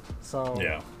third time. So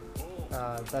Yeah.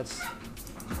 that's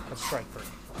strike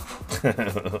three.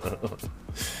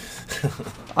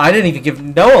 I didn't even give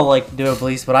Noah like Duo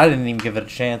Police, but I didn't even give it a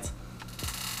chance.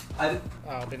 Oh,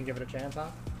 didn't give it a chance, huh?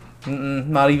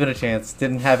 Not even a chance.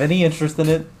 Didn't have any interest in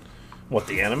it. What,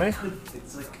 the anime?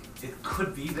 It's like it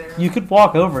could be there. You could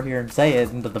walk over here and say it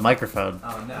into the microphone.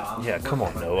 Oh no! I'm Yeah, come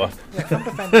on, looking Noah. Yeah, come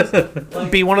defend yourself.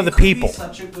 Like, Be one of it the could be people.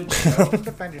 Such a good show. Come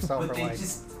defend yourself But for they like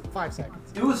just 5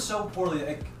 seconds. it was so poorly.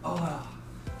 Like,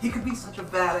 he could be such a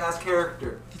badass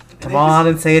character. And Come they on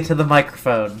and say it to the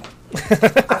microphone. I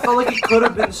felt like he could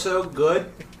have been so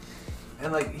good,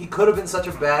 and like he could have been such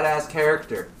a badass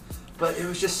character, but it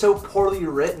was just so poorly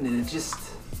written, and it just.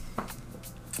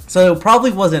 So it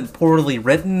probably wasn't poorly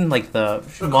written, like the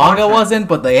manga content. wasn't,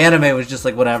 but the anime was just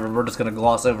like, whatever, we're just gonna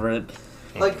gloss over it.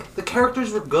 Like, the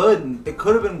characters were good, and it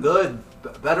could have been good,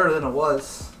 better than it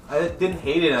was. I didn't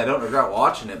hate it. And I don't regret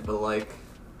watching it, but like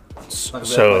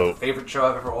the favorite show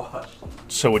I've ever watched.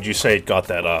 So would you say it got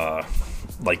that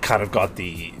like kind of got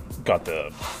the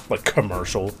like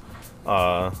commercial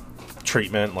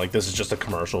treatment? Like this is just a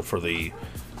commercial for the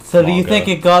So manga. do you think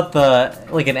it got the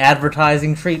like an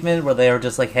advertising treatment where they were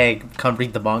just like, hey, come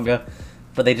read the manga,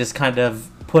 but they just kind of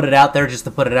put it out there just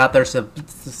to put it out there so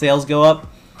the sales go up?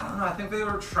 I don't know. I think they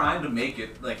were trying to make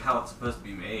it like how it's supposed to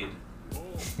be made. I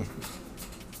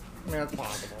mean, that's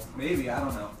possible. Maybe, I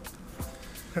don't know.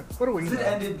 What do we It know?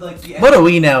 ended like the What do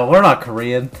we know? We're not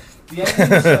Korean. The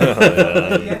ending,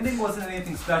 the ending wasn't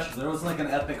anything special. There wasn't like an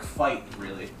epic fight,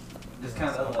 really. Just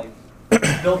kind of like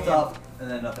built up and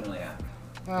then nothing really happened.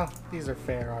 Well, these are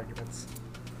fair arguments.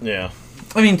 Yeah.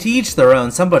 I mean, to each their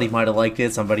own. Somebody might have liked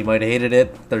it. Somebody might have hated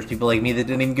it. There's people like me that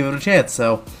didn't even give it a chance,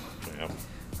 so... Yeah.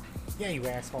 Yeah, you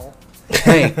asshole.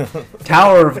 Hey,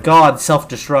 Tower of God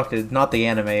self-destructed. Not the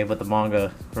anime, but the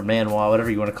manga, or manhwa, whatever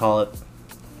you want to call it.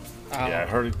 Yeah, I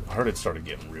heard it started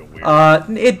getting real weird.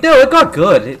 It got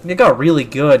good. It got really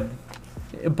good.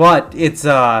 But it's,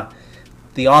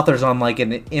 the author's on, like,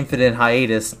 an infinite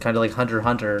hiatus, kind of like Hunter x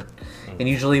Hunter. And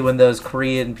usually when those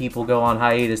Korean people go on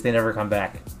hiatus, they never come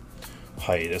back.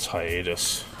 Hiatus.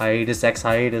 Hiatus X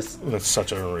hiatus. That's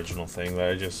such an original thing that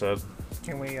I just said.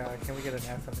 Can we get an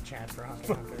F in the chat for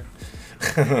Hunter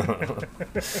x Hunter?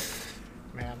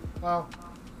 Man, well,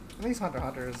 at least Hunter x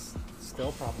Hunter is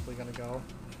still probably gonna go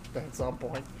at some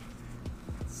point.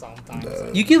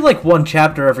 Sometimes. You get, like, one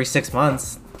chapter every 6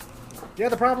 months. Yeah,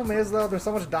 the problem is, though, there's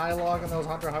so much dialogue in those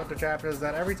Hunter x Hunter chapters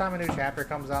that every time a new chapter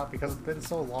comes out, because it's been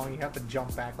so long, you have to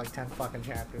jump back like 10 fucking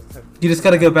chapters. You just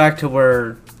gotta go back to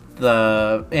where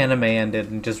the anime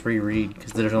ended and just reread,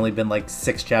 because there's only been, like,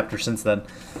 6 chapters since then.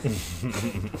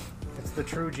 It's the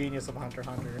true genius of Hunter x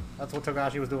Hunter. That's what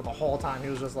Togashi was doing the whole time. He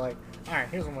was just like, alright,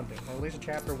 here's what I'm gonna do. I'll release a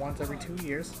chapter once every 2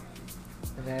 years,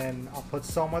 and then I'll put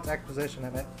so much exposition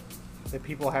in it that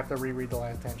people have to reread the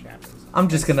last 10 chapters. I'm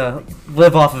just gonna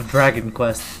live off of Dragon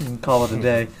Quest and call it a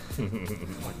day. Oh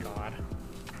my god.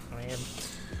 I mean,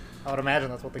 I would imagine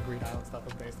that's what the Green Island stuff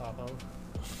is based off of.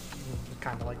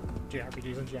 Kind of like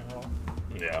JRPGs in general.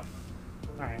 Yeah.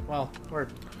 Alright, well, we're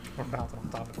bouncing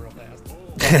off topic real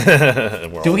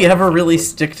fast. Do we ever really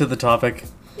stick to the topic?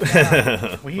 We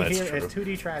That's here true. at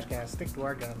 2D Trashcast stick to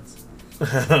our guns.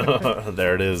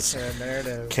 There it is. And there it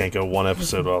is. Can't go one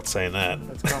episode without saying that.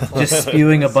 That's complex. Just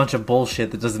spewing a bunch of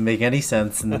bullshit that doesn't make any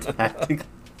sense in the tactic.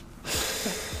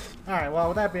 Alright, well,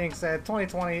 with that being said,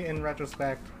 2020 in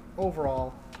retrospect,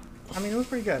 overall, I mean, it was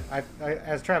pretty good. I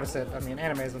as Travis said, I mean,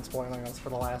 anime's been spoiling us for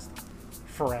the last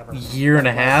forever. Year and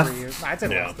a Last half? 3 years. I'd say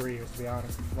the Yeah. last 3 years, to be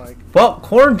honest. Like, Well,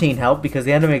 quarantine helped because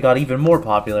the anime got even more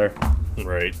popular.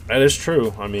 Right. That is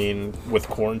true. I mean, with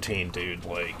quarantine, dude,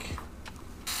 like...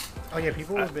 oh yeah,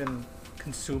 people have been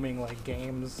consuming, like,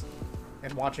 games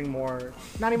and watching more,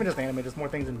 not even just anime, just more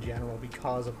things in general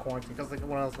because of quarantine. Because, like,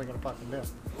 what else are they gonna fucking do?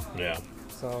 Yeah.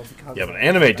 So, because Yeah, of but that,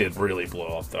 anime did really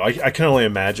blow up, though. I can only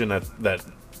imagine that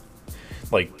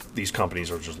like, these companies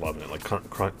are just loving it. Like,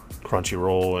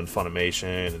 Crunchyroll and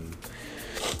Funimation and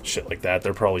shit like that.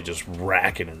 They're probably just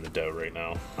racking in the dough right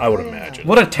now. I would imagine.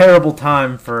 What a terrible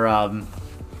time for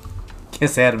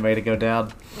Kiss Anime to go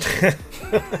down.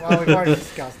 Well, we've already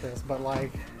discussed this, but,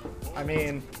 like, I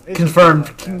mean... it's Confirmed.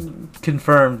 just like that.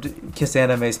 Confirmed. Kiss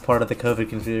Anime is part of the COVID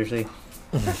conspiracy.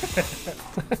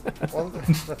 Well,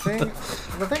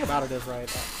 the thing about it is,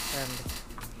 right, and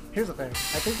here's the thing.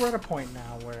 I think we're at a point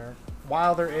now where,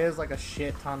 while there is, like, a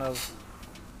shit ton of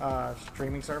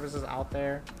streaming services out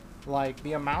there, like,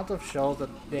 the amount of shows that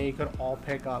they could all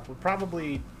pick up would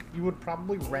probably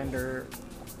render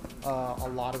a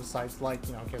lot of sites like,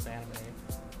 you know, Kiss Anime,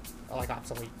 like,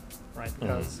 obsolete, right?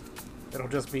 Because it'll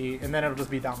just be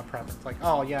down the preference. Like,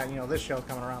 oh, yeah, you know, this show's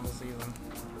coming around this season.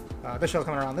 This show's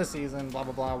coming around this season, blah,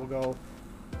 blah, blah. We'll go,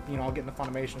 you know, I'll get into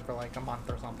Funimation for, like, a month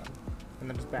or something. And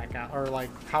then just back out. Or, like,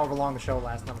 however long the show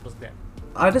lasts, and then it'll just dip.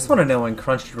 I just want to know when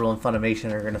Crunchyroll and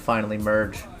Funimation are going to finally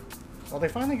merge. Well, they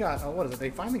finally got, what is it? They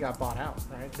finally got bought out,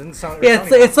 right? Didn't Sony, Yeah,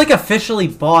 Sony it's like officially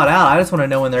bought out. I just want to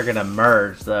know when they're going to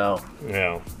merge, though.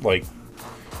 Yeah, like...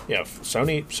 Yeah,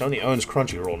 Sony owns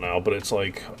Crunchyroll now, but it's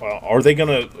like, are they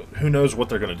gonna... Who knows what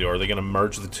they're gonna do? Are they gonna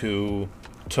merge the two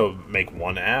to make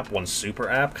one app, one super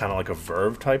app, kind of like a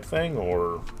Verve type thing?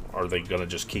 Or are they gonna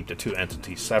just keep the two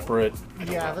entities separate? I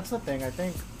don't Yeah, know. that's the thing. I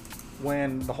think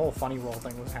when the whole Funny Roll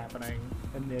thing was happening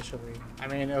initially, I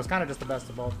mean, it was kind of just the best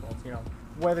of both worlds, you know.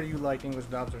 Whether you like English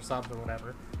dubs or subs or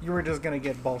whatever, you were just going to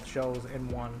get both shows in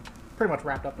one, pretty much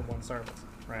wrapped up in one service,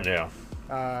 right?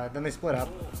 Yeah. Then they split up,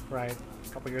 right? A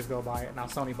couple years go by, and now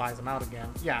Sony buys them out again.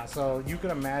 Yeah, so you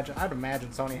could imagine, I'd imagine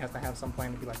Sony has to have some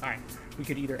plan to be like, all right, we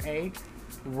could either A,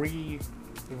 redo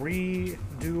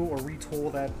or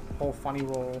retool that whole Funny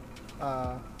Roll,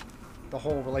 the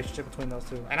whole relationship between those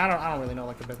two. And I don't really know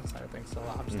like the business side of things, so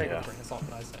I'm just taking a grain of salt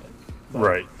when I say it. But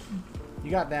Right.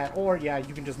 you got that, or yeah,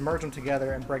 you can just merge them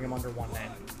together and bring them under one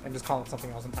name and just call it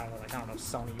something else entirely, like I don't know,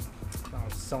 Sony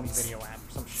Video App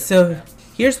or some shit. So like that.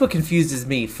 here's what confuses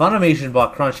me: Funimation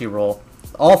bought Crunchyroll.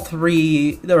 All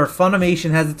three, or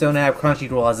Funimation has its own app,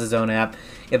 Crunchyroll has its own app,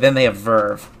 and then they have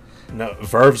Verve. No,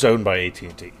 Verve's owned by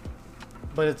AT&T.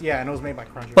 But it's and it was made by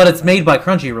Crunchyroll. But it's made by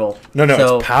Crunchyroll. No,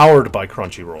 so, it's powered by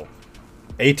Crunchyroll.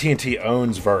 AT&T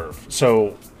owns Verve,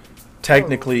 so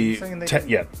technically, you're saying they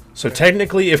didn't- So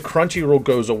technically, if Crunchyroll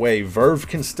goes away, Verve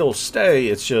can still stay.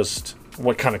 It's just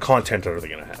what kind of content are they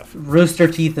gonna have? Rooster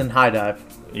Teeth and High Dive.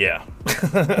 Yeah.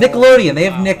 Nickelodeon, they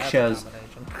have Wow, Nick that's a shows.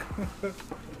 combination.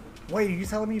 Wait, are you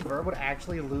telling me Verve would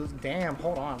actually lose? Damn,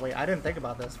 hold on. Wait, I didn't think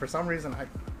about this. For some reason,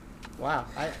 wow.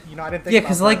 I didn't think Yeah, about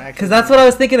because Verve actually that's what I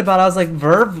was thinking about. I was like,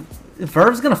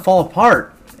 Verve's gonna fall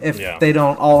apart if Yeah. they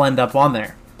don't all end up on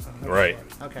there. Right.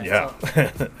 Okay. Yeah.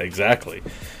 So,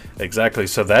 Exactly.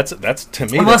 So that's to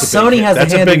me. Unless that's a big Sony hit. has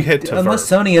That's a hand, big hit to unless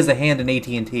Verve. Sony has a hand in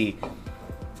AT&T.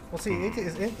 well, see,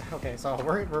 okay. So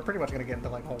we're pretty much gonna get into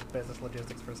like whole business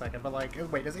logistics for a second. But like,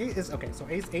 wait, okay? So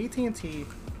AT&T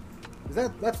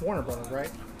that's Warner Brothers, right?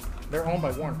 They're owned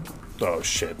by Warner. Oh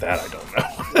shit, that I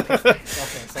don't know. Okay,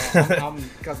 so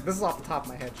because this is off the top of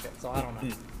my head, shit. So I don't know.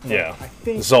 But Yeah, I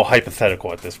think this is all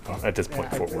hypothetical at this point yeah,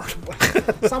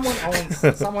 forward.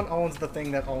 someone owns the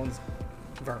thing that owns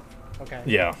Verve. Okay.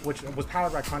 Yeah. Which was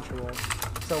powered by Crunchyroll.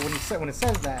 So when it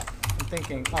says that, I'm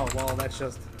thinking, oh well, that's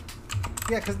just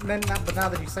because but now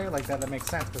that you say it like that makes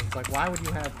sense because it's like why would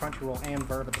you have Crunchyroll and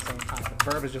Verve at the same time?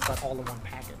 Verve is just like all in one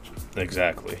package.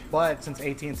 Exactly. But since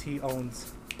AT&T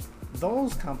owns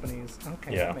those companies,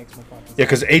 okay, Yeah. that makes more fucking sense. Yeah,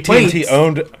 because Wait.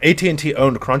 AT&T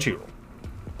owned Crunchyroll.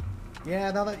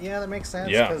 Yeah, that makes sense.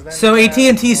 Yeah. 'cause then So you have-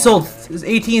 AT&T sold.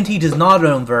 okay. AT&T does not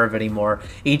own Verve anymore.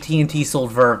 AT&T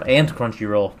sold Verve and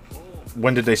Crunchyroll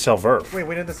When did they sell Verve? Wait,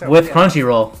 did they sell with yeah.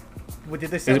 Crunchyroll. Wait,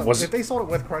 did they sell It was- if they sold it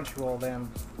with Crunchyroll, then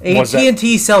Was that-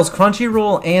 AT&T sells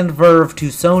Crunchyroll and Verve to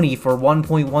Sony for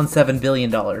 $1.17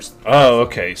 billion. Oh,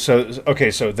 okay. So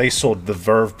they sold the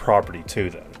Verve property too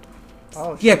then.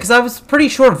 oh shit. Yeah, because I was pretty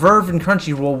sure Verve and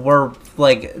Crunchyroll were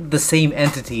like the same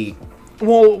entity.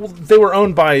 Well, they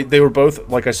were both,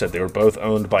 like I said, they were both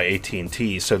owned by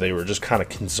AT&T, so they were just kind of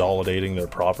consolidating their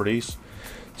properties.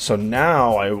 So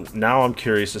now I'm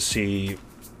curious to see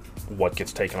what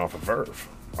gets taken off of Verve.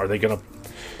 Are they gonna?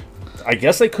 I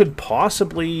guess they could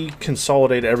possibly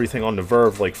consolidate everything onto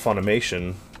Verve, like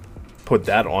Funimation, put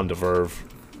that onto Verve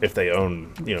if they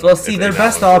own. Well, see, if their they now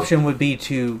best own Verve. option would be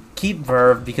to keep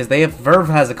Verve because Verve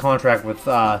has a contract with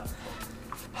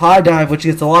High Dive, which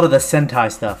gets a lot of the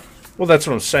Sentai stuff. Well, that's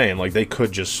what I'm saying. Like they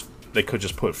could just put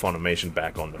Funimation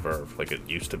back on the Verve like it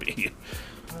used to be.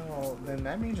 Oh, then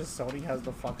that means just Sony has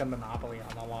the fucking monopoly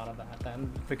on a lot of that.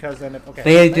 Then because then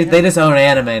They just own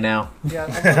anime now.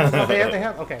 yeah well, they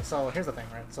have okay. So here's the thing,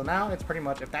 right? So now it's pretty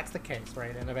much if that's the case,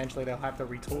 right? And eventually they'll have to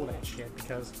retool that shit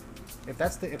because if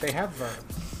they have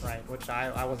Verve, right? Which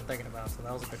I wasn't thinking about, so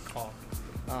that was a good call.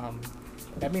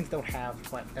 That means they'll have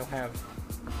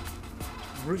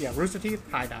Rooster Teeth,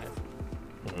 High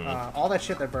Dive. All that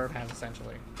shit that Verve has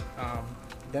essentially.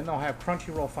 Then they'll have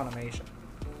Crunchyroll, Funimation,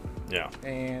 Yeah.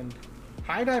 and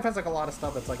High Dive has like a lot of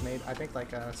stuff that's like made. I think like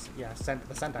the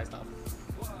Sentai stuff.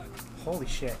 Holy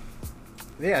shit.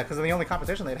 Yeah, because the only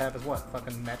competition they'd have is what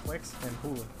fucking Netflix and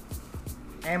Hulu.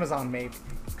 Amazon maybe,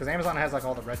 because Amazon has like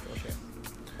all the retro shit.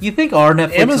 You think our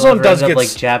Netflix Amazon will ever does end up get like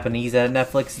s- Japanese at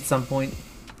Netflix at some point?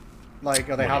 Like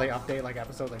how they update like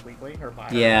episodes like weekly or by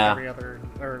Yeah. every other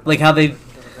or Like how they-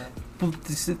 something like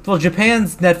that. Well,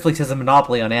 Japan's Netflix has a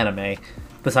monopoly on anime,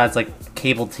 besides like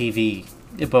cable TV,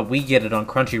 but we get it on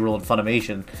Crunchyroll and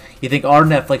Funimation. You think our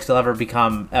Netflix will ever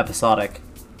become episodic?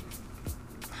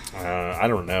 I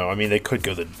don't know. I mean, they could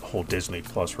go the whole Disney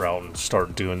Plus route and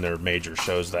start doing their major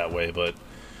shows that way, but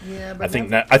Yeah, but I think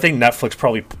Netflix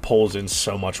probably pulls in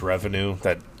so much revenue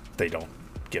that they don't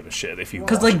give a shit if you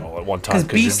watch like- it all at one time 'cause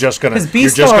because Beast- you're just gonna 'cause keep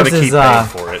Beastars paying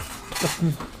is, for it.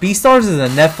 Beastars is a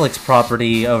Netflix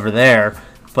property over there,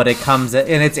 but it comes and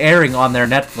it's airing on their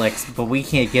Netflix, but we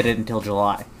can't get it until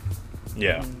July.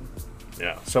 Yeah,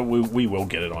 yeah. So we will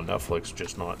get it on Netflix,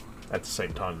 just not at the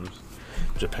same time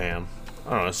as Japan. I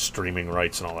don't know, streaming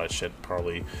rights and all that shit.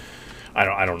 Probably, I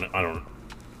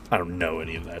don't know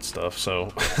any of that stuff.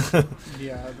 So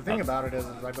Yeah, the thing about it is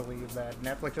I believe that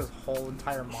Netflix's whole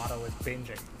entire motto is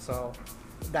binging. So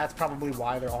that's probably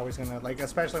why they're always gonna like,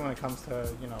 especially when it comes to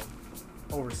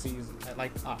overseas,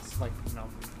 like us, like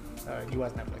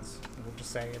U.S. Netflix. We'll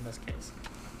just say in this case,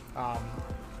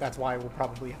 that's why we'll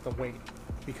probably have to wait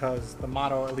because the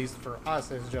motto, at least for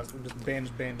us, is just binge,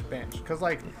 because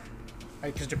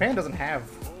because Japan doesn't have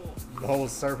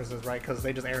those services, right? Because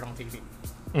they just air it on TV.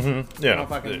 Mm-hmm.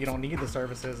 Yeah. You don't need the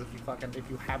services if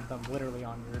you have them literally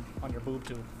on your boob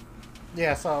tube.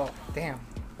 Yeah. So damn,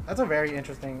 that's a very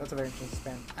interesting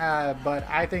spin. But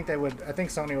I think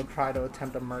Sony would try to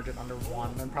attempt to merge it under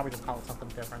one and probably just call it something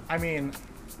different. I mean,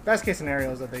 best case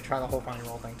scenario is that they try the whole Funny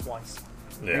Roll thing twice.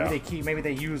 Yeah. Maybe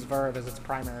they use Verve as its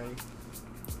primary.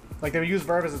 Like they would use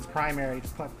Verve as its primary to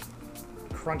put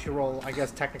Crunchyroll, I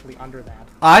guess, technically under that.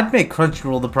 I'd make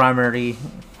Crunchyroll the primary.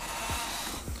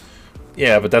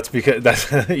 Yeah, but that's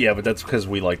because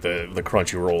we like the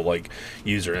Crunchyroll like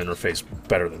user interface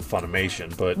better than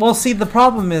Funimation. But well, see, the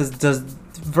problem is, doesn't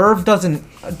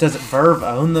Verve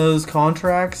own those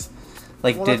contracts?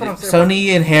 Like, Well, did that's what I'm saying.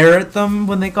 Sony inherit them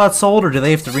when they got sold, or do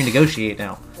they have to renegotiate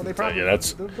now? Well, they probably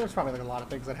that's- there's probably like a lot of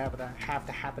things that have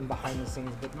to happen behind the scenes.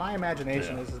 But my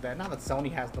imagination is that now that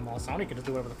Sony has them all, Sony can just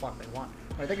do whatever the fuck they want.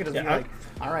 Right? They can just be like,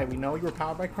 all right, we know you were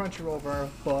powered by Crunchyroll,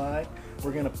 Verve, but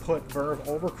we're gonna put Verve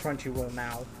over Crunchyroll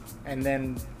now, and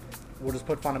then we'll just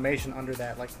put Funimation under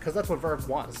that, like, because that's what Verve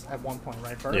was at one point,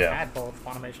 right? Verve had both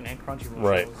Funimation and Crunchyroll.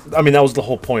 right. shows. I mean, that was the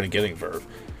whole point of getting Verve.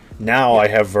 Now I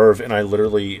have Verve, and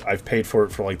I've paid for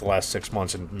it for like the last 6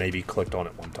 months, and maybe clicked on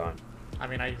it one time. I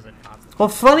mean, I use it constantly. Well,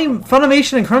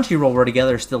 Funimation and Crunchyroll were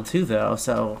together still too, though.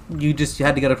 So you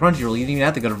had to go to Crunchyroll. You didn't even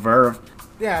have to go to Verve.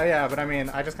 Yeah, but I mean,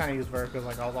 I just kind of use Verve because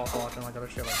like I was also watching like other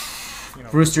shit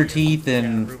like Rooster Ruby Teeth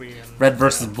and Ruby and Red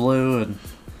vs. Blue and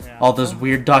yeah. all those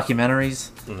weird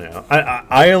documentaries. Yeah,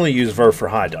 I only use Verve for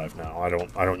High Dive now. I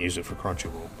don't use it for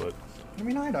Crunchyroll, but I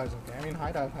mean, High Dive's okay. I mean,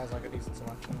 High Dive has like a decent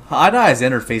selection. HiDive's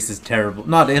interface is terrible.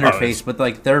 Not interface, but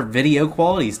like their video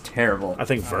quality is terrible. I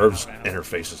think Verve's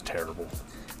interface is terrible.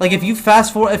 Like if you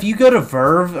go to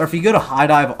Verve, or if you go to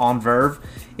HiDive on Verve,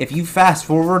 if you fast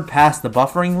forward past the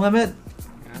buffering limit,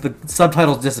 the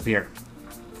subtitles disappear.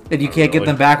 And you can't get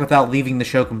them back without leaving the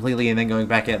show completely and then going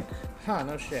back in. Huh,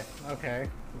 no shit. Okay.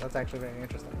 That's actually very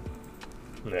interesting.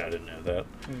 Yeah, I didn't know that.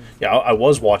 Yeah, I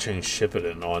was watching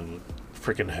Shippuden on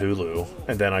freaking Hulu,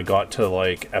 and then I got to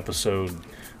like episode,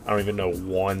 I don't even know,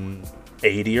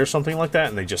 180 or something like that,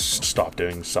 and they just stopped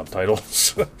doing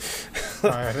subtitles.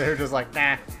 They're just like,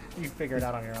 nah, you figure it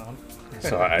out on your own.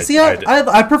 So I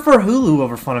I prefer Hulu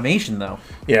over Funimation though.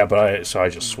 yeah, but I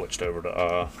just switched over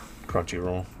to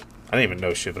Crunchyroll. I didn't even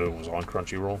know Shippuden was on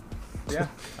Crunchyroll. Yeah,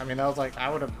 I mean, that was like, I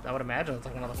would imagine it's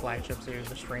like one of the flagship series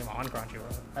to stream on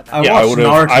Crunchyroll. I Yeah, I watched would've-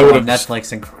 Naruto I would've- on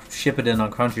Netflix and Shippuden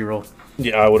on Crunchyroll.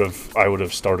 Yeah, I would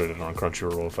have started it on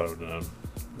Crunchyroll if I would have known.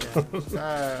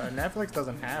 Netflix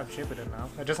doesn't have Shippuden now.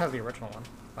 It just has the original one.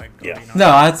 Like, Yeah. Naruto. No,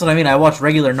 that's what I mean. I watched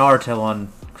regular Naruto on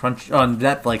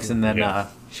Netflix and then Yeah.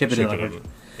 Shippuden. Shippuden,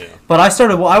 yeah. But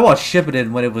I watched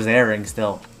Shippuden when it was airing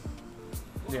still.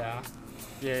 Yeah.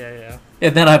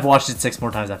 And then I've watched it 6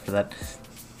 more times after that.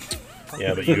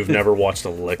 Yeah, but you've never watched a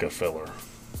lick of filler.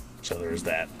 So there's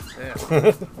that.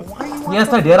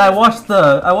 Yes, I did. I watched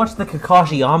the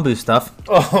Kakashi Ambu stuff.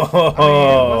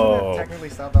 Wasn't it technically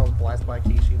stuff that was blessed by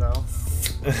Kishi, though?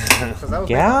 'Cause that was based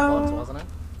Yeah. on books, wasn't it?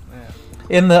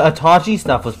 Yeah. And the Itachi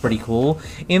stuff was pretty cool.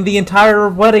 And the entire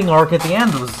wedding arc at the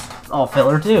end was all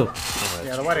filler too.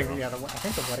 Yeah, the wedding. Yeah, I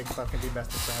think the wedding stuff can be best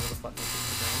described as a fucking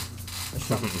dream. In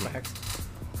some respects.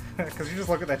 Because you just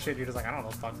look at that shit, you're just like, I don't know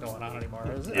what the fuck's going on anymore. Are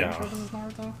you sure this is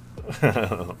Naruto?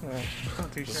 Yeah,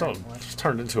 not too sure So anymore. just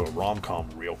turned into a rom-com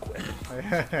real quick.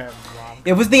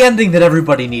 It was the ending that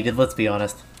everybody needed, let's be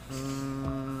honest.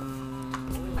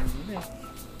 Yeah,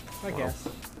 I guess.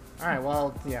 Alright,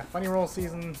 well, yeah, Funny Roll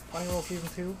season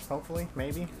 2, hopefully,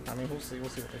 maybe. I mean, we'll see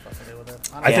what they fucking do with it.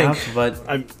 I Yeah, think- but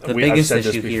I've the biggest said this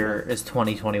issue before. here is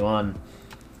 2021.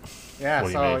 Yeah, What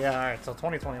do you so, mean? yeah, alright, so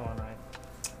 2021,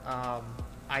 right?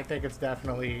 I think it's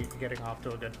definitely getting off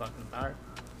to a good fucking start.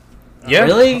 Yeah,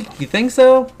 Really? You think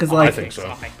so? Because I like think so.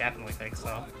 I definitely think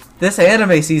so. this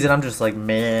anime season, I'm just like,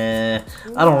 meh.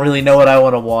 I don't really know what I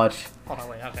want to watch. Hold on,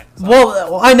 wait, okay. So,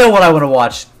 Well, I know what I want to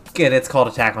watch. And it's called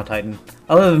Attack on Titan.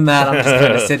 Other than that, I'm just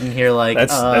kind of sitting here like,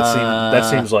 that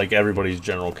seems like everybody's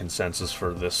general consensus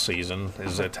for this season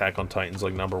is Attack on Titan's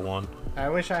like #1. I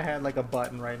wish I had like a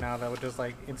button right now that would just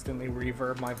like instantly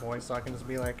reverb my voice so I can just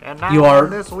be like, and now You are- on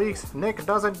this week's Nick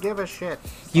doesn't give a shit.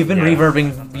 You've been Yeah.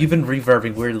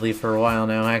 reverbing weirdly for a while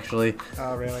now, actually.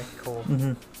 Oh, really? Cool.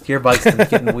 Your bike's been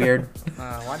getting weird.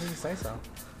 Why did you say so?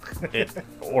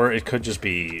 Or it could just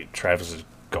be Travis's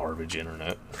garbage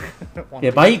internet.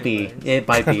 It might be. It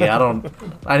might be.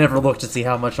 I never looked to see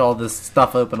how much all this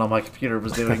stuff open on my computer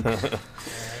was doing.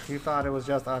 If you thought it was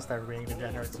just us that were being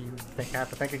degenerates, you have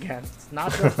to think again. It's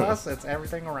not just us, it's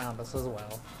everything around us as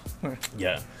well.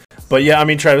 Yeah. But yeah, I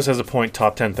mean, Travis has a point.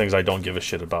 Top 10 things I don't give a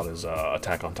shit about is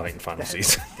Attack on Titan final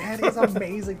season. That is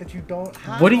amazing that you don't.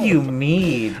 How? What do you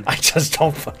mean? I just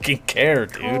don't fucking care,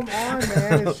 dude. Come on,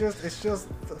 man. It's just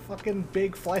fucking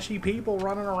big fleshy people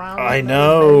running around. I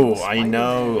know.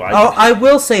 I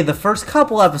will say the first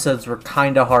couple episodes were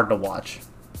kind of hard to watch.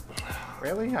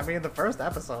 Really? I mean, the first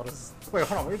episode is. Wait,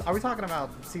 hold on. Are we talking about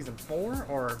season 4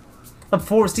 or?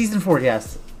 Season 4,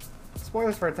 yes.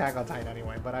 Spoilers for Attack on Titan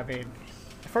anyway, but I mean,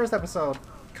 the first episode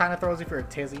kind of throws you for a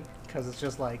tizzy because it's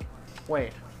just like,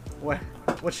 wait, what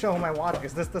show am I watching?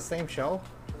 Is this the same show?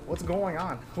 What's going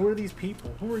on? Who are these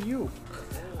people? Who are you?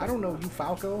 I don't know you,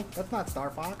 Falco. That's not Star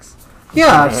Fox.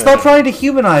 Yeah, stop trying to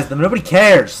humanize them. Nobody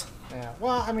cares. Yeah.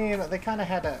 Well, I mean, they kind of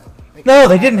had to. No,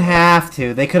 they didn't have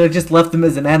to. They could have just left them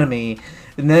as an enemy.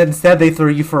 And then instead they throw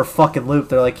you for a fucking loop.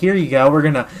 They're like, here you go. We're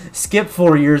going to skip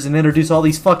 4 years and introduce all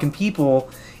these fucking people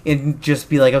and just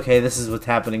be like, okay, this is what's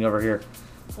happening over here.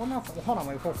 Well, no, hold on.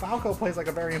 Well, Falco plays like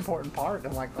a very important part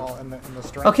in like all in the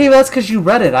strength. Okay, well, that's because you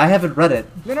read it. I haven't read it.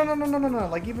 No.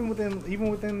 Like even within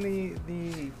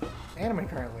the anime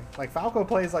currently, like Falco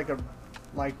plays like a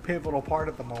pivotal part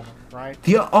at the moment, right?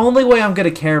 The only way I'm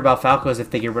going to care about Falco is if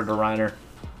they get rid of Reiner.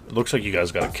 It looks like you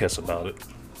guys got a kiss about it.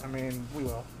 I mean, we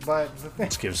will. But the thing,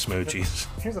 Let's give smoochies.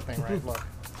 Here's the thing, right? Look.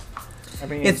 I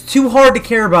mean, it's too hard to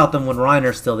care about them when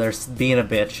Reiner's still there being a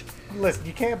bitch. Listen,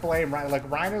 you can't blame Reiner. Like,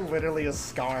 Reiner literally is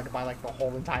scarred by, like, the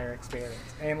whole entire experience.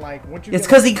 And, like, once you It's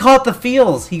because he caught the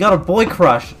feels. He got a boy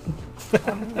crush.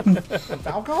 On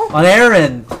Falco? On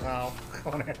Eren. Oh,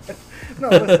 on Eren.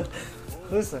 No,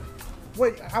 listen.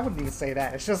 Wait, I wouldn't even say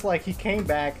that. It's just, like, he came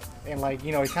back and, like,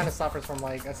 you know, he kind of suffers from,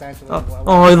 like, essentially...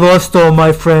 I lost all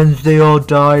my friends. They all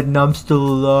died, and I'm still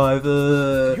alive.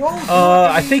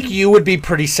 I think you would be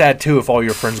pretty sad, too, if all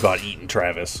your friends got eaten,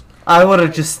 Travis. I would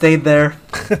have just stayed there.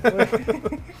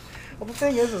 Well, the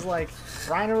thing is like,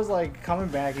 Reiner was like coming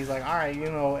back. He's like, all right, you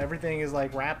know, everything is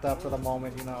like wrapped up for the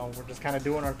moment. You know, we're just kind of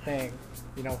doing our thing.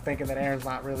 You know, thinking that Eren's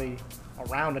not really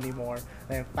around anymore.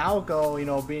 And Falco, you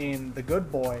know, being the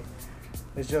good boy,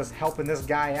 is just helping this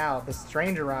guy out, this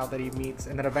stranger out that he meets,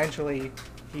 and then eventually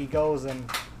he goes and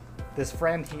this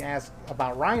friend he asks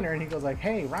about Reiner, and he goes like,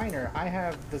 hey, Reiner, I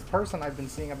have this person I've been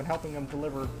seeing. I've been helping him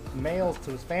deliver mails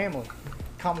to his family.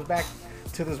 Comes back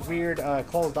to this weird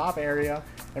closed off area,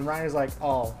 and Reiner's like,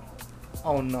 oh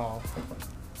no, no.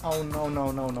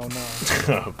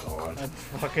 Oh god. And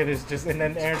fucking is just, and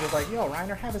then Eren's just like, yo,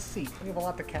 Reiner, have a seat. We have a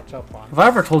lot to catch up on. Have I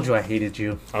ever told you I hated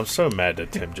you? I'm so mad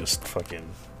that Tim just fucking...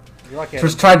 You're lucky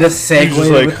just tried to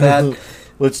segue with that.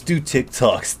 Let's do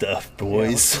TikTok stuff,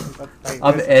 boys. Yeah,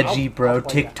 I'm edgy, bro.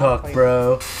 TikTok,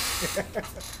 bro.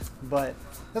 But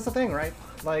that's the thing, right?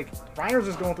 Like, Reiner's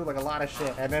just going through, like, a lot of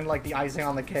shit. And then, like, the icing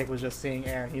on the cake was just seeing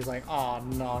Eren. He's like, oh,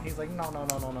 no. He's like, no.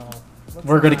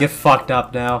 We're gonna get fucked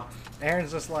up now.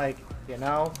 Eren's just like, you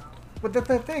know? But the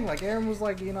thing, like, Eren was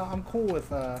like, you know, I'm cool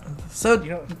with, So,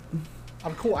 you know,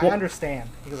 I'm cool. I understand.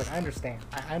 He was like, I understand.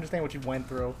 I understand what you went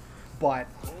through. But,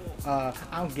 I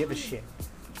don't give a shit.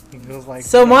 He goes like...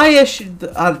 So my issue...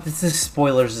 this is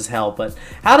spoilers as hell, but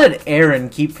how did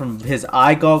Eren keep from his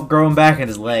eye growing back and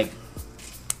his leg?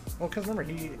 Well, because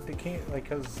remember, they can't, like,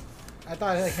 because I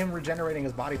thought like, him regenerating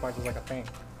his body parts was like a thing.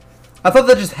 I thought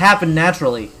that just happened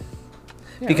naturally.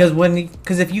 Yeah,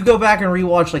 because if you go back and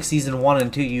rewatch like season 1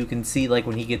 and 2, you can see like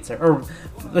when he gets or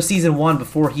season 1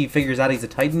 before he figures out he's a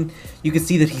Titan, you can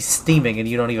see that he's steaming and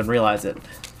you don't even realize it.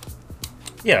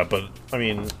 Yeah, but I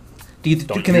mean,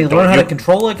 can they learn how to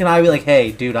control it? Can I be like,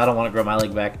 hey, dude, I don't want to grow my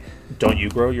leg back? Don't you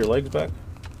grow your legs back?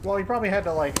 Well, he probably had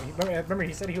to like. Remember,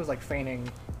 he said he was like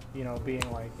feigning, you know, being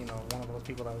like, you know, one of those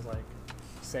people that was like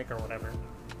sick or whatever.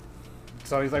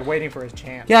 So he's like waiting for his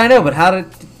chance. Yeah, I know, but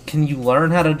can you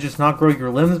learn how to just not grow your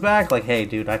limbs back? Like, hey,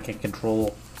 dude, I can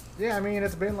control. Yeah, I mean,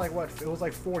 it's been like what? It was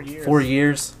like 4 years. 4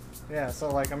 years. Yeah, so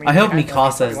like I mean. I hope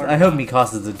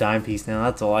Mikasa's a dime piece now.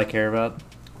 That's all I care about.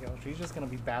 You know, she's just gonna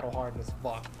be battle hard as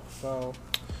fuck. So.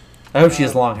 I hope she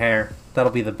has long hair.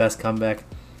 That'll be the best comeback.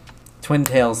 Twin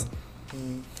tails.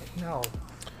 No,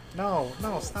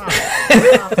 stop.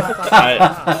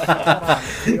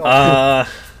 I'm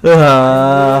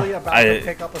literally about to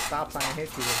pick up a stop sign and hit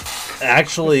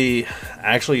you.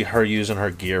 Actually, her using her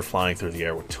gear flying through the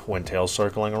air with twin tails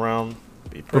circling around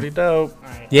be pretty dope.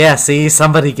 Right. Yeah, see,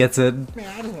 somebody gets it. Man,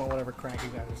 I just want whatever crack you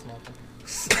guys are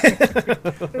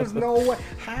smoking. There's no way.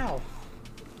 How?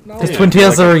 No. His twin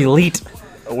tails are elite.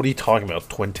 What are you talking about?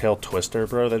 Twin Tail Twister,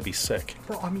 bro? That'd be sick.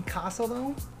 Bro, Amikasa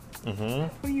though? Mm-hmm.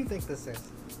 What do you think this is?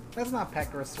 That's not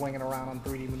Pekka swinging around on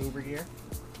 3D maneuver gear.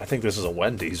 I think this is a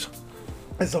Wendy's.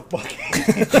 It's a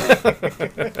fucking.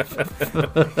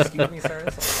 Excuse me, sir.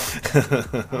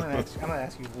 I'm gonna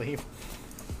ask you to leave.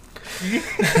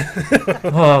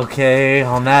 Okay,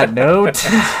 on that note.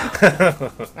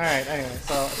 Alright, anyway,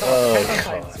 so Attack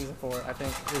on Titan Season 4, I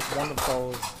think, is one of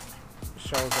those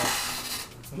shows that,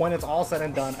 when it's all said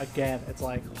and done, again, it's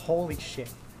like, holy shit.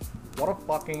 What a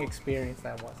fucking experience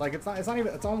that was. Like,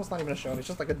 it's almost not even a show, it's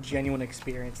just like a genuine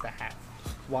experience to have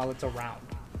while it's around.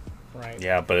 Right?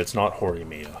 Yeah, but it's not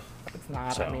Horimiya. It's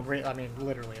not, So. I mean,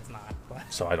 literally it's not. But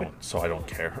So I don't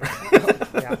care.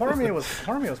 yeah, Horimiya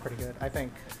was pretty good, I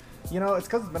think. You know, it's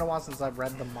because it's been a while since I've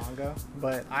read the manga,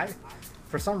 but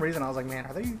for some reason, I was like, man,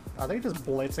 are they just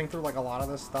blitzing through like a lot of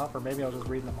this stuff, or maybe I was just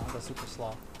reading the manga super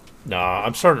slow. Nah,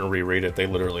 I'm starting to reread it. They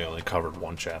literally only covered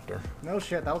one chapter. No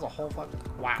shit, that was a whole fucking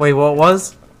wow. Wait, what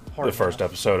was? The first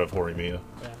episode of Horimiya.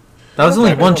 Yeah. That was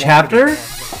only one chapter?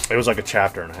 It was like a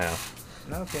chapter and a half.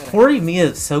 No kidding.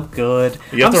 Horimiya is so good.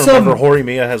 You have to remember,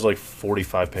 Horimiya has like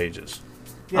 45 pages.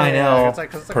 Yeah, I know. It's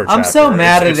like, 'cause it's like Per I'm so chapter.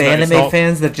 mad It's at not- anime it's not-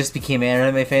 fans that just became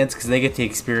anime fans because they get to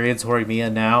experience Horimiya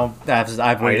now.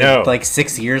 I've know. waited like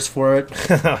 6 years for it.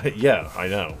 Yeah, I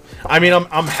know. I mean,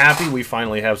 I'm happy we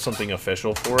finally have something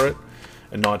official for it,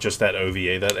 and not just that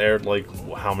OVA that aired like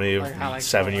how many Like how, like,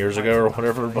 7 years like, ago or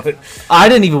whatever. But I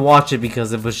didn't even watch it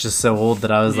because it was just so old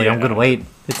that I was like, I'm Yeah. gonna wait.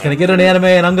 It's gonna get an anime,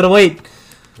 and I'm gonna wait.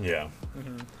 yeah,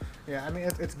 yeah, I mean,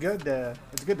 it's good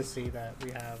to see that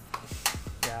we have.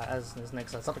 Yeah, as Nick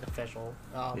said, something official.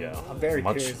 Yeah. I'm very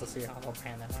Much- curious to see how they'll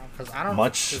pan that out because I don't.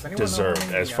 much does anyone know how deserved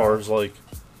many, as far as like.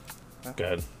 Huh? Go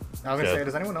ahead. I was gonna yeah. say,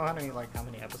 does anyone know how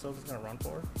many episodes it's gonna run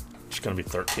for? It's gonna be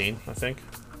 13, I think.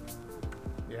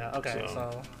 Yeah. Okay. So-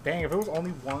 So, dang, if it was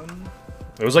only one.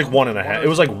 It was like 1.5. It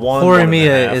was like one.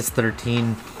 Horimiya 1.5. is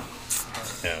 13.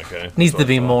 Yeah, okay. Needs That's to what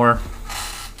be I thought. more.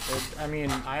 I mean,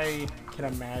 I can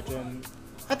imagine.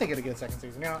 I think it'll get a second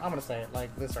season. You know, I'm gonna say it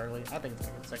like this early. I think it's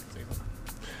gonna get a second season.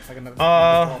 Like another.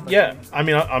 12, Yeah. 13. I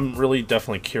mean, I'm really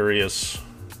definitely curious,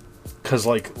 cause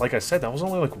like I said, that was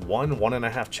only like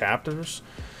 1.5 chapters.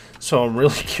 So I'm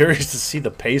really curious to see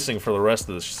the pacing for the rest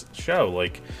of the show.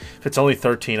 Like, if it's only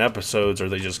 13 episodes, are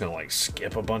they just gonna like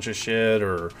skip a bunch of shit,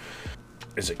 or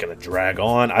is it gonna drag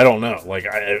on? I don't know. Like,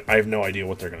 I have no idea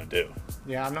what they're gonna do.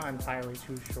 Yeah, I'm not entirely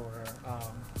too sure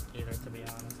either, to be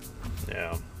honest.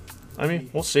 Yeah. I mean,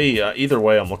 we'll see. Either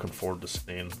way, I'm looking forward to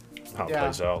seeing how it Yeah.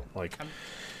 plays out. Like,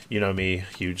 you know me,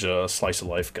 huge slice of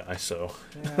life guy. So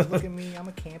Yeah, look at me. I'm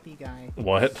a campy guy.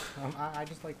 what? I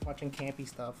just like watching campy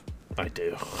stuff. I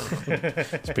do.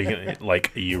 Speaking of,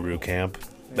 like Yuru Camp,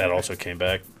 that also came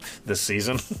back this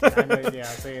season. I know, yeah,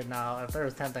 see, now, if there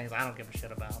was 10 things I don't give a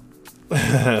shit about,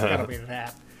 it's gotta be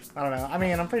that. I don't know. I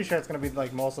mean, I'm pretty sure it's gonna be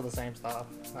like most of the same stuff,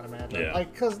 I'd imagine. Yeah.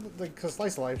 Like, cause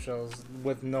slice of life shows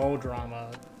with no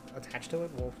drama attached to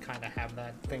it will kind of have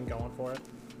that thing going for it.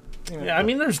 You know, Yeah, I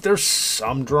mean, there's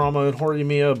some drama in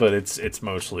Horimiya, but it's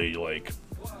mostly like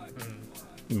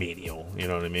menial. You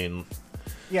know what I mean?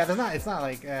 yeah, there's not. It's not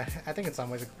like. I think in some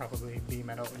ways it could probably be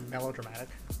melodramatic.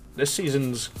 This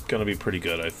season's gonna be pretty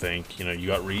good, I think. You know, you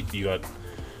got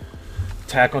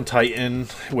Attack on Titan,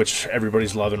 which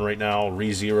everybody's loving right now.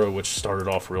 ReZero, which started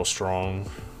off real strong.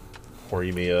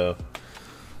 Horimiya,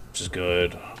 which is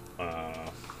good.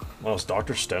 Well, it's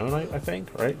Dr. Stone, I think,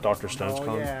 right? Dr. Stone's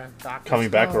coming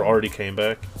back, or already came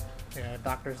back. Yeah,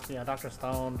 Dr.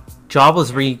 Stone.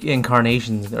 Jobless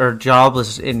reincarnation, or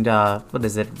jobless in what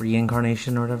is it,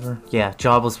 reincarnation or whatever? Yeah,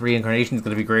 jobless reincarnation is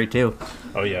gonna be great too.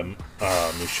 Oh yeah,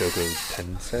 Mushoku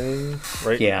Tensei,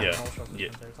 right? Yeah. yeah, Or something yeah,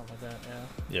 like that.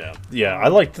 Yeah. yeah. I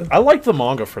liked the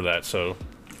manga for that. So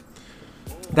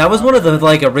That was one of the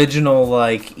like original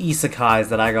like isekais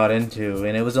that I got into,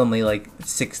 and it was only like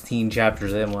 16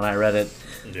 chapters in when I read it.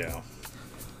 yeah,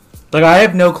 Like I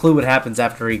have no clue what happens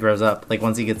after he grows up. Like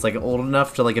once he gets like old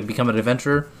enough to like become an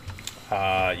adventurer.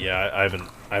 yeah.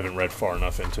 I haven't read far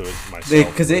enough into it myself.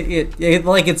 Because it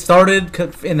like it started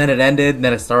and then it ended and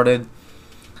then it started.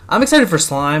 I'm excited for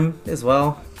Slime as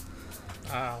well.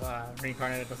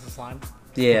 Reincarnated as a slime.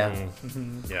 Yeah,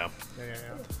 Yeah,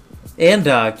 Yeah. and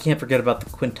can't forget about the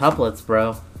quintuplets,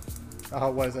 bro.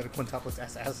 What is it? A quintuplets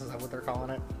SS? Is that what they're calling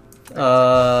it?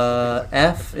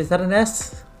 F is that an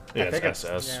S? yeah. I It's think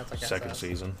SS, yeah, it's like second SS.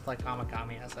 season. It's like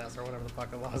Kamikami SS or whatever the fuck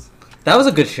it was. That was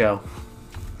a good show.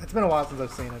 It's been a while since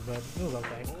I've seen it, but it was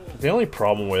okay. The only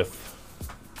problem with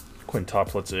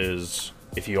quintuplets is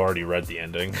if you already read the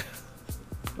ending.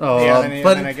 Oh, Yeah, then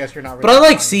but I guess you're not. but I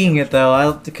like seeing it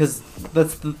though. Because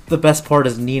that's the best part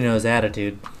is Nino's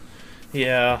attitude.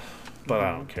 Yeah, but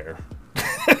I don't care.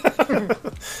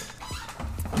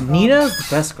 Nina's the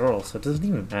best girl, so it doesn't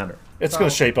even matter. It's going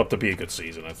to shape up to be a good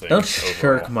season, I think. Don't overall.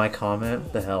 shirk my comment.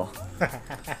 What the hell?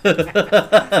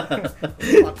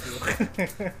 Fuck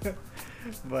you.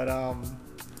 But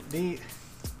the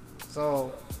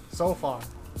so far,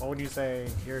 what would you say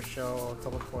your show to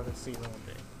look for this season would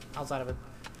be? Outside of it,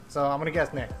 so I'm gonna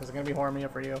guess Nick. Is it gonna be Horimiya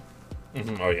for you?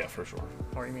 Oh yeah, for sure.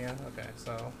 Horimiya. Okay,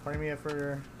 so Horimiya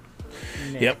for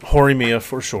Nick. Yep, Horimiya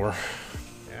for sure.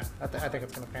 Yeah, I think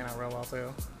it's gonna pan out real well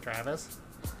too. Travis.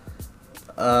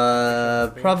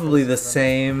 Probably the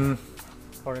same.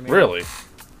 Horimiya. Really?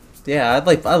 Yeah,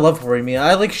 I love Horimiya.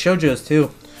 I like shoujos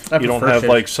too. You don't have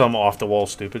like some off the wall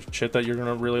stupid shit that you're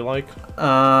gonna really like?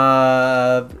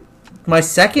 My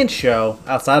second show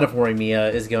outside of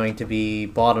Horimiya is going to be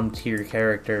bottom tier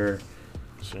character.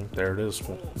 See, there it is.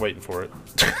 Waiting for it.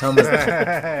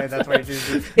 That's what you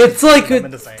do. It's like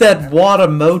that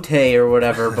Watamote or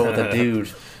whatever, but with a dude.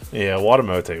 Yeah,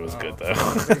 Watamote was good though.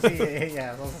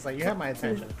 Yeah, I was like, you have my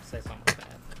attention. Say something like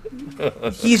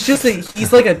that.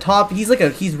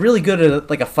 He's really good at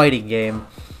like a fighting game.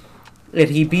 And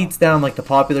he beats down like the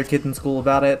popular kid in school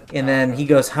about it, and then he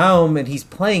goes home and he's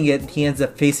playing it, and he ends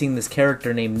up facing this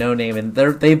character named No Name, and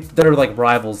they're like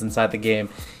rivals inside the game.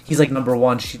 He's like number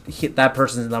one, that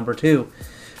person's number two.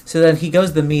 So then he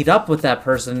goes to meet up with that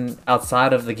person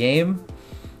outside of the game,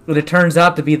 but it turns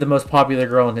out to be the most popular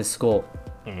girl in his school.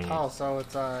 Oh, so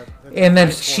it's and then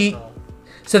girl.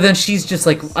 So then she's just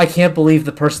like, I can't believe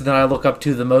the person that I look up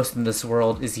to the most in this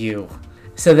world is you.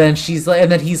 So then she's like,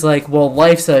 and then he's like, well,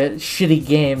 life's a shitty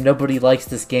game. Nobody likes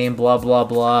this game, blah, blah,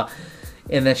 blah.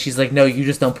 And then she's like, no, you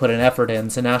just don't put an effort in.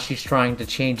 So now she's trying to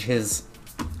change his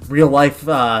real life,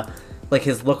 like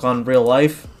his look on real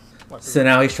life. So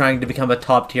now he's trying to become a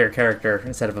top tier character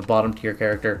instead of a bottom tier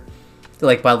character.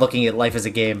 Like by looking at life as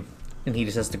a game. And he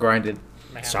just has to grind it.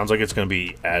 Sounds like it's gonna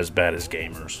be as bad as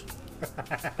Gamers.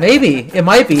 Maybe. It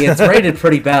might be. It's rated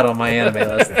pretty bad on my anime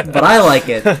list. But I like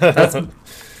it. That's...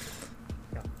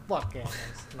 Fuck Gamers.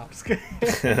 No, I'm just kidding.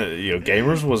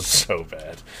 Gamers was so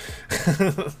bad.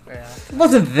 Yeah. It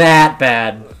wasn't that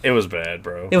bad. It was bad,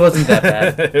 bro. It wasn't that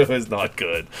bad. It was not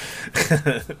good.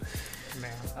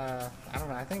 Man, I don't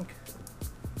know. I think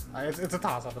it's a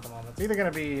toss-up at the moment. It's either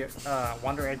gonna be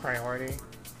Wonder Egg Priority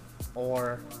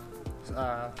or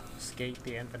Skate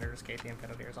the Infinite or Skate the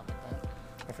Infinity or something like that.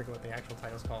 I forget what the actual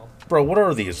title's called. Bro, what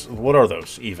are these? What are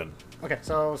those even? Okay,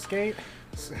 so Skate.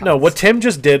 No, what Tim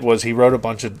just did was he wrote a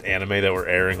bunch of anime that were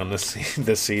airing on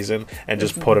this season and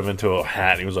just put them into a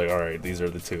hat. And he was like, "All right, these are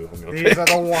the two. I'm gonna These pick." are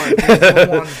the ones. These are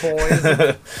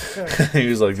the ones, boys. He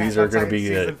was like, "These are gonna be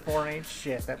Season good." 4 ain't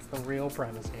shit. That's the real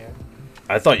premise here.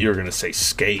 I thought you were gonna say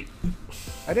Skate.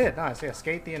 I did. No, I said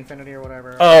Skate the Infinity or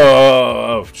whatever.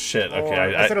 Oh shit.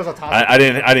 Okay, I said it was a toss-up. I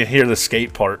didn't hear the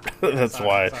Skate part. That's Sorry,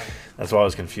 why. sorry. That's why I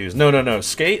was confused. No.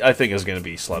 Skate, I think is gonna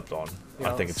be slept on. You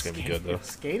know, I think it's gonna be good though.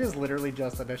 Skate is literally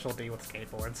just Initial D with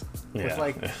skateboards. Yeah. With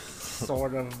like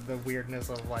sort of the weirdness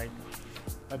of like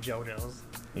a JoJo's.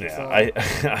 Yeah,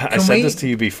 So- I said this to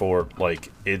you before.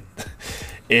 Like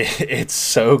it's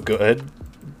so good,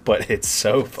 but it's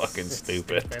so fucking It's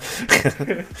stupid.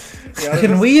 Yeah,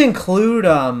 Can we include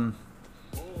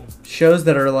shows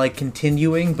that are like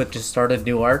continuing but just started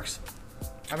new arcs?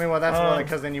 I mean, well, that's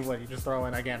because then you just throw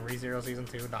in again ReZero Season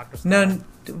 2, Doctor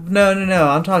No.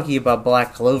 I'm talking about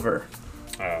Black Clover.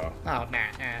 Oh. Oh, nah.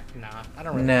 I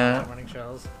don't really Nah. like running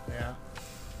shows. Yeah.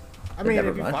 I mean,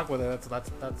 Never if you mind. fuck with it,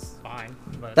 that's fine.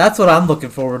 But That's what I'm looking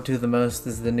forward to the most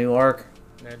is the new arc.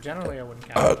 yeah, generally, I wouldn't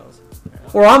count those. Yeah.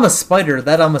 Or I'm a Spider.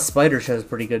 That I'm a Spider show is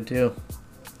pretty good too.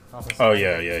 Also, Oh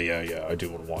yeah. I do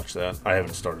want to watch that. I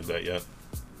haven't started that yet.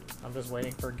 I'm just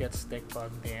waiting for Get Stick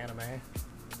Bug, the anime.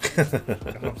 You know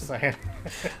what I'm saying?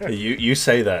 You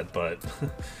say that, but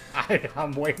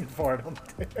I'm waiting for it. I'm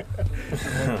waiting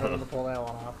for them to pull that one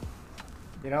off.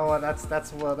 You know what? That's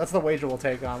the wager we'll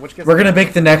take on. Which gets We're gonna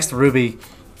make the next Ruby.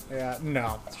 Yeah,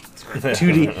 no.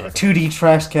 2D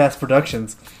Trashcast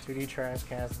Productions. 2D Trash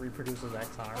Cast reproduces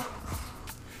X-Arm.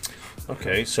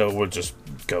 okay. So we'll just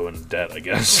go in debt, I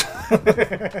guess.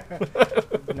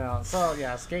 No, so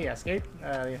yeah, Skate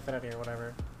the Infinity or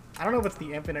whatever. I don't know if it's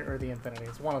the Infinite or the Infinity.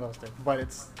 It's one of those two. But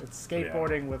it's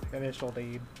skateboarding with Initial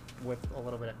D with a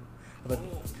little bit of a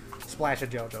splash of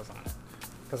JoJo's on it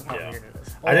because of how Yeah. weird it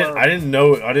is. I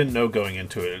didn't know going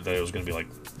into it that it was gonna be like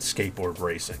skateboard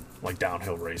racing, like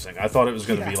downhill racing. I thought it was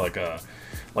gonna be like a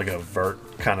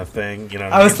vert kind of thing. You know,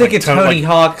 what I was mean? thinking Like, Tony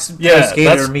Hawk's Yeah, Pro Skater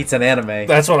that's- meets an anime.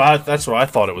 That's what I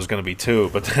thought it was gonna be too.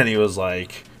 But then he was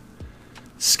like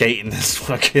skating this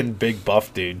fucking big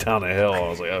buff dude down a hill. I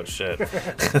was like, oh shit.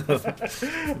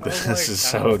 This is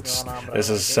so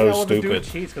stupid. Dude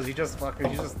cheats because he's just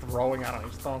throwing, I don't know,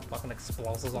 he's throwing fucking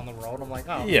explosives on the road. I'm like,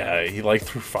 oh. Yeah, he like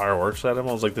threw fireworks at him.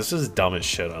 I was like, this is dumb as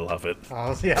shit. I love it. I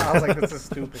was like, this is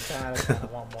stupid. I kind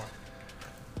of want more.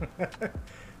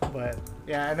 But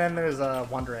yeah, and then there's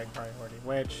Wonder Egg Priority,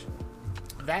 which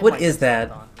what is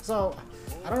that? So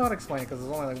I don't know how to explain it because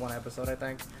there's only like one episode, I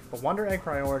think. But Wonder Egg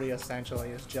Priority essentially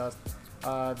is just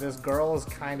this girl is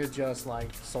kind of just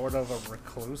like sort of a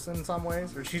recluse in some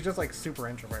ways, or she's just like super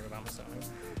introverted, I'm assuming.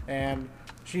 And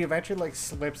she eventually like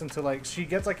slips into like, she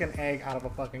gets like an egg out of a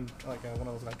fucking like one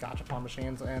of those like gachapon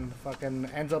machines and fucking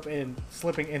ends up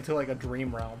slipping into like a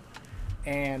dream realm.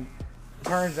 And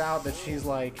turns out that she's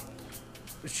like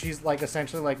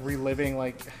essentially like reliving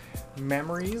like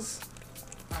memories.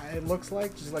 It looks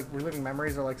like she's like reliving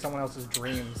memories or like someone else's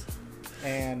dreams.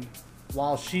 And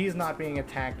while she's not being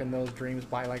attacked in those dreams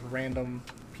by like random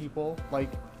people,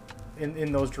 like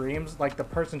in those dreams, like the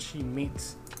person she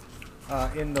meets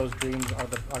in those dreams are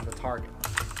the target.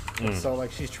 So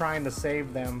like she's trying to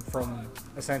save them from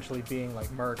essentially being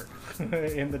like murdered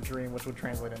in the dream, which would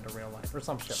translate into real life or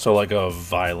some shit. So like a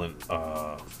violent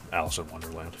Alice in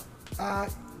Wonderland.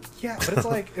 Yeah,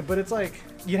 but it's like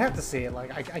you have to see it.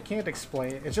 Like I can't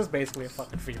explain it. It's just basically a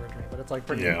fucking fever dream, but it's like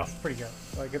pretty good.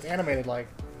 Like it's animated like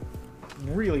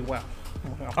really well.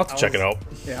 I'll have to check it out.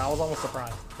 Yeah, I was almost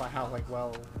surprised by how like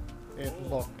well it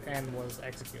looked and was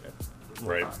executed.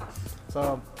 Right.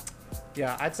 So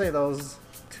yeah, I'd say those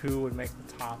two would make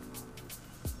the top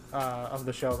of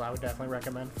the shows I would definitely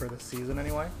recommend for this season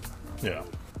anyway. Yeah.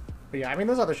 But yeah, I mean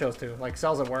there's other shows too, like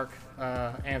Cells at Work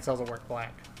and Cells at Work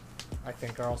Black. I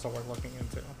think are also worth looking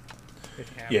into.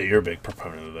 If you have. Yeah, you're a big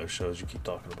proponent of those shows. You keep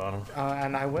talking about them.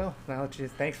 And I will. Now,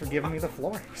 thanks for giving me the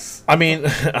floor. I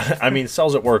mean,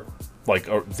 Cells at Work, like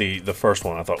the first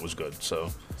one, I thought was good.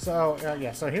 So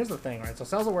yeah. So here's the thing, right? So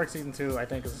Cells at Work season 2, I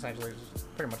think, is essentially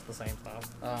just pretty much the same stuff.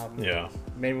 Yeah.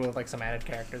 Maybe with like some added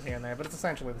characters here and there, but it's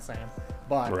essentially the same.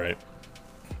 But right.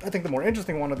 I think the more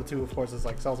interesting one of the two, of course, is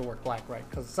like Cells at Work Black, right?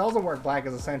 Because Cells at Work Black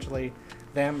is essentially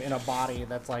them in a body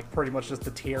that's like pretty much just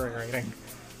deteriorating.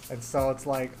 And so it's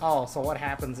like, oh, so what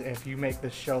happens if you make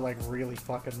this show like really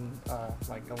fucking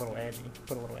like a little edgy,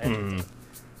 put a little edge into it.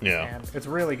 Yeah. And it's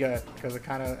really good because it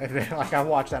kind of like I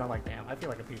watched that and I'm like, damn, I feel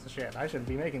like a piece of shit. I shouldn't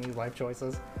be making these life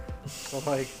choices. So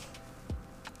like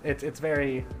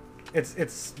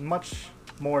it's much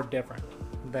more different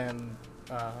than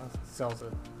Cells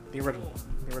at the original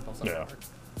Cells at Work.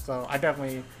 So I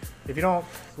definitely, if you don't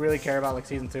really care about like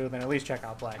season 2, then at least check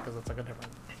out Black because it's like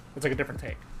a different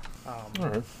take. All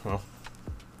right. Well.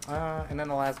 And then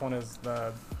the last one is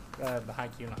the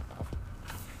Haikyuu knockoff.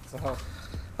 So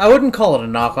I wouldn't call it a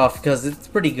knockoff because it's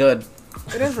pretty good.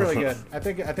 It is really good. I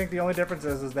think the only difference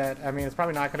is that I mean it's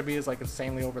probably not going to be as like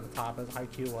insanely over the top as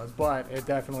Haikyuu was, but it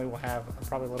definitely will have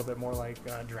probably a little bit more like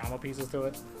drama pieces to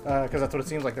it because that's what it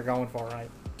seems like they're going for, right?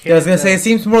 Yeah, I was gonna say it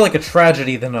seems more like a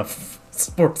tragedy than a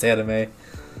sports anime.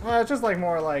 Well, it's just like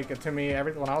more like to me.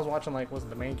 When I was watching, like, was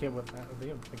it the main kid with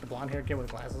like the blonde haired kid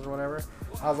with glasses or whatever?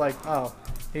 I was like, oh,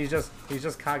 he's just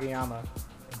Kageyama,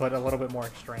 but a little bit more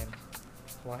extreme.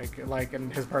 Like in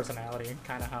his personality,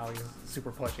 kind of how he's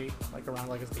super pushy, like around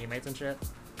like his teammates and shit.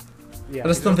 Yeah, I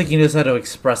just don't think he knows how to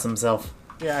express himself.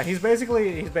 Yeah, he's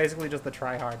basically just the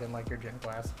tryhard in like your gym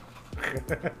class.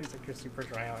 He's like your super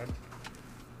tryhard.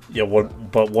 Yeah.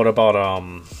 What about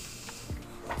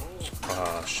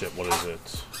shit? What is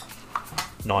it?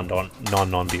 Non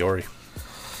Biori.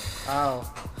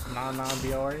 Oh, non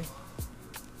Biori.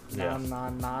 Yeah.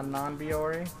 Non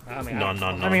Biori.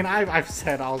 I mean, I've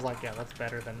said I was like, yeah, that's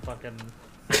better than fucking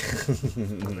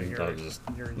your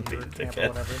camp or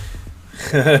whatever.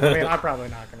 I mean, I'm probably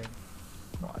not gonna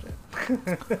watch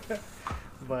it,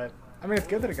 but I mean, it's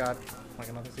good that it got like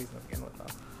another season to begin with, though.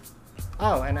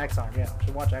 Oh, and X-Arm, yeah, we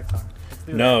should watch X-Arm. Let's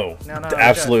do no,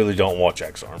 absolutely don't watch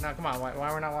X-Arm. No, come on, why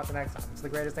we're not watching X-Arm? It's the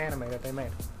greatest anime that they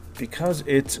made. Because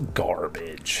it's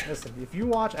garbage. Listen, if you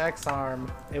watch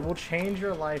X-Arm, it will change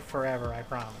your life forever, I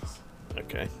promise.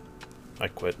 Okay. I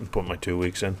quit and put my 2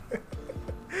 weeks in.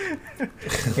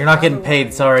 You're not getting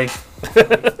paid, sorry.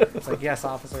 It's like, yes,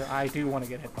 officer, I do want to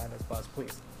get hit by this bus,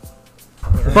 please.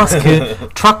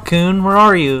 Truck Coon, where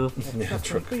are you? Yeah,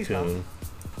 Truck Coon.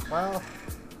 Well,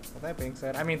 with that being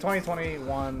said, I mean,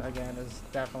 2021, again, is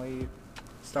definitely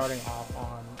starting off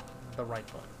on the right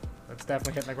foot. It's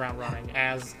definitely hitting the ground running,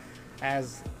 as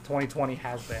 2020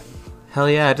 has been. Hell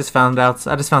yeah, I just found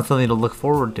something to look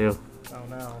forward to. Oh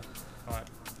no. What?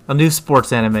 A new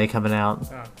sports anime coming out.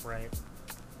 Oh, great.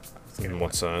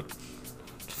 What's that?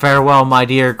 Farewell, my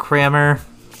dear Kramer.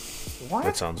 What?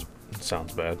 That sounds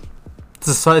bad. It's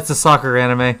a soccer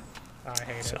anime. I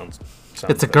hate it. Sounds It's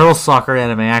a bad. girls' soccer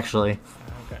anime, actually.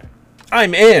 Okay.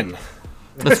 I'm in.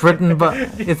 It's written by.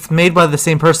 It's made by the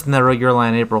same person that wrote Your Lie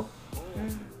in April.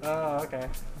 Oh, okay.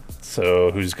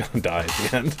 So who's gonna die at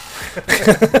the end?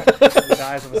 The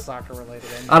guys of a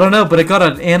soccer-related ending. I don't know, but it got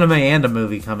an anime and a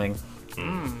movie coming.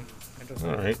 Interesting.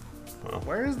 All right.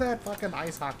 Where is that fucking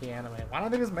ice hockey anime? Why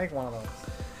don't they just make one of those?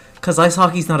 Because ice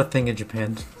hockey's not a thing in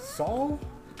Japan. So?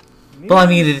 Well, I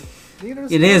mean, Neither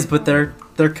it is, but they're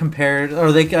compared, or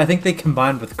I think they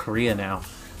combined with Korea now.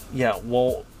 Yeah.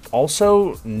 Well,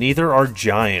 also neither are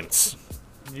giants.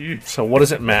 So what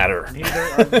does it matter?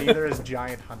 Neither is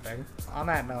giant hunting. On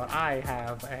that note, I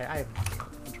have nothing to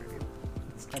contribute.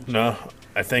 No,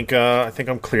 I think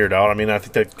I'm cleared out. I mean, I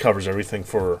think that covers everything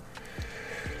for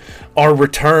our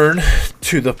return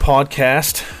to the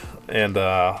podcast and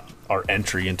our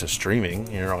entry into streaming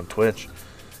here on Twitch.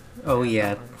 Oh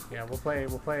yeah. Yeah, we'll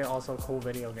play also cool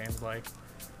video games like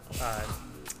I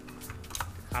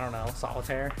don't know,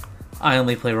 Solitaire. I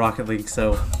only play Rocket League,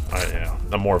 so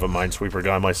I'm more of a Minesweeper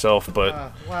guy myself,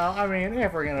 but Well, I mean,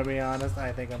 if we're gonna be honest,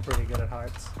 I think I'm pretty good at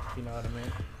hearts. If you know what I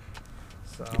mean.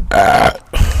 So.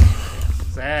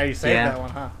 Yeah, you saved that one,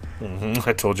 huh?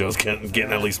 I told you I was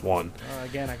getting at least one.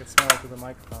 Again, I can smell it through the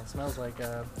microphone. It smells like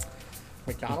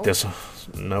McDonald's.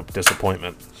 Nope,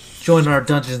 disappointment. join our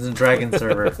Dungeons and Dragons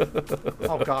server.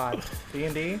 Oh God,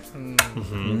 D&D. Yep.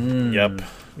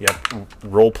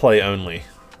 Roleplay only.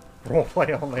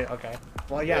 Roleplay only. Okay.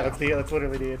 Well, yeah, that's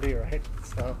literally D&D, right?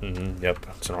 So. Yep,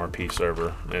 it's an RP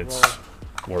server.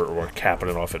 We're capping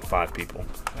it off at 5 people.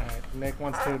 All right. Nick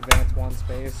wants to advance 1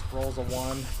 space, rolls a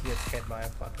 1, gets hit by a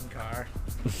fucking car.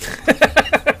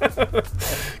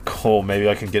 Cool. Maybe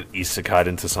I can get isekai'd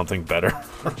into something better.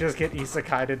 Just get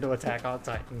isekai'd into Attack on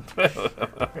Titan.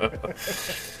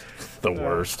 The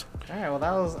worst. All right. Well,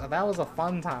 that was a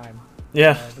fun time.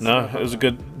 Yeah. No, it was a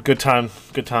good time.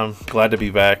 Good time. Glad to be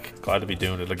back. Glad to be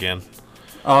doing it again.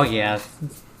 Oh yeah.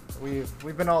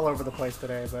 We've been all over the place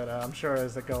today, but I'm sure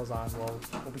as it goes on, we'll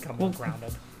become more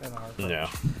grounded in our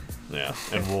approach. Yeah,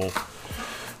 and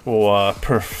we'll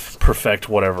perfect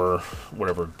whatever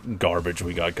garbage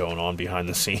we got going on behind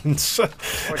the scenes. or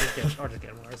just get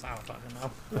worse. I don't fucking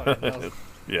know. Fucking knows.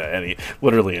 Yeah,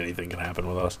 literally anything can happen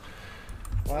with us.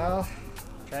 Well,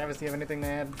 Travis, do you have anything to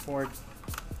add before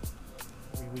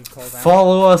we close out?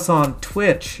 Follow us on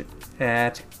Twitch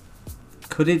at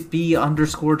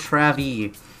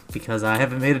coulditbe_Travie, because I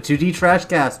haven't made a 2D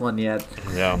Trashcast one yet.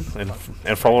 Yeah, and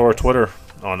follow our Twitter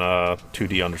on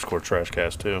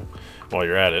 2D_Trashcast too, while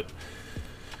you're at it.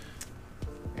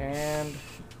 And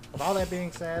with all that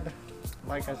being said,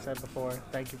 like I said before,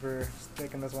 thank you for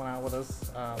sticking this one out with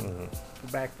us. We're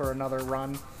back for another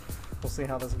run. We'll see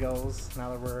how this goes now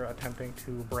that we're attempting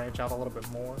to branch out a little bit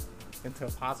more into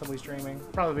possibly streaming.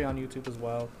 Probably be on YouTube as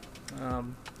well.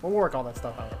 We'll work all that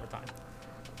stuff out over time.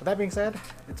 With that being said,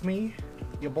 it's me,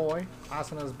 your boy,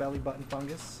 Asana's Belly Button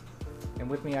Fungus. And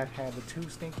with me I've had the 2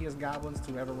 stinkiest goblins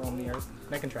to ever roam the earth,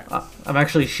 Nick and Travis. I'm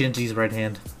actually Shinji's right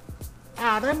hand.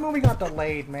 That movie got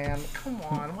delayed, man. Come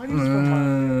on, why do you just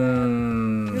remind me of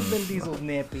that? It's Vin Diesel's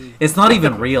nippy. It's not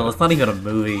even real. It's not even a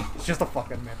movie. It's just a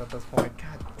fucking myth at this point.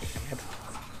 God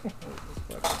damn it.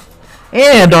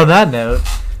 And on that note,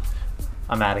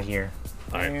 I'm out of here.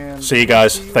 All right, And see you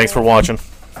guys. see you Thanks for all. watching.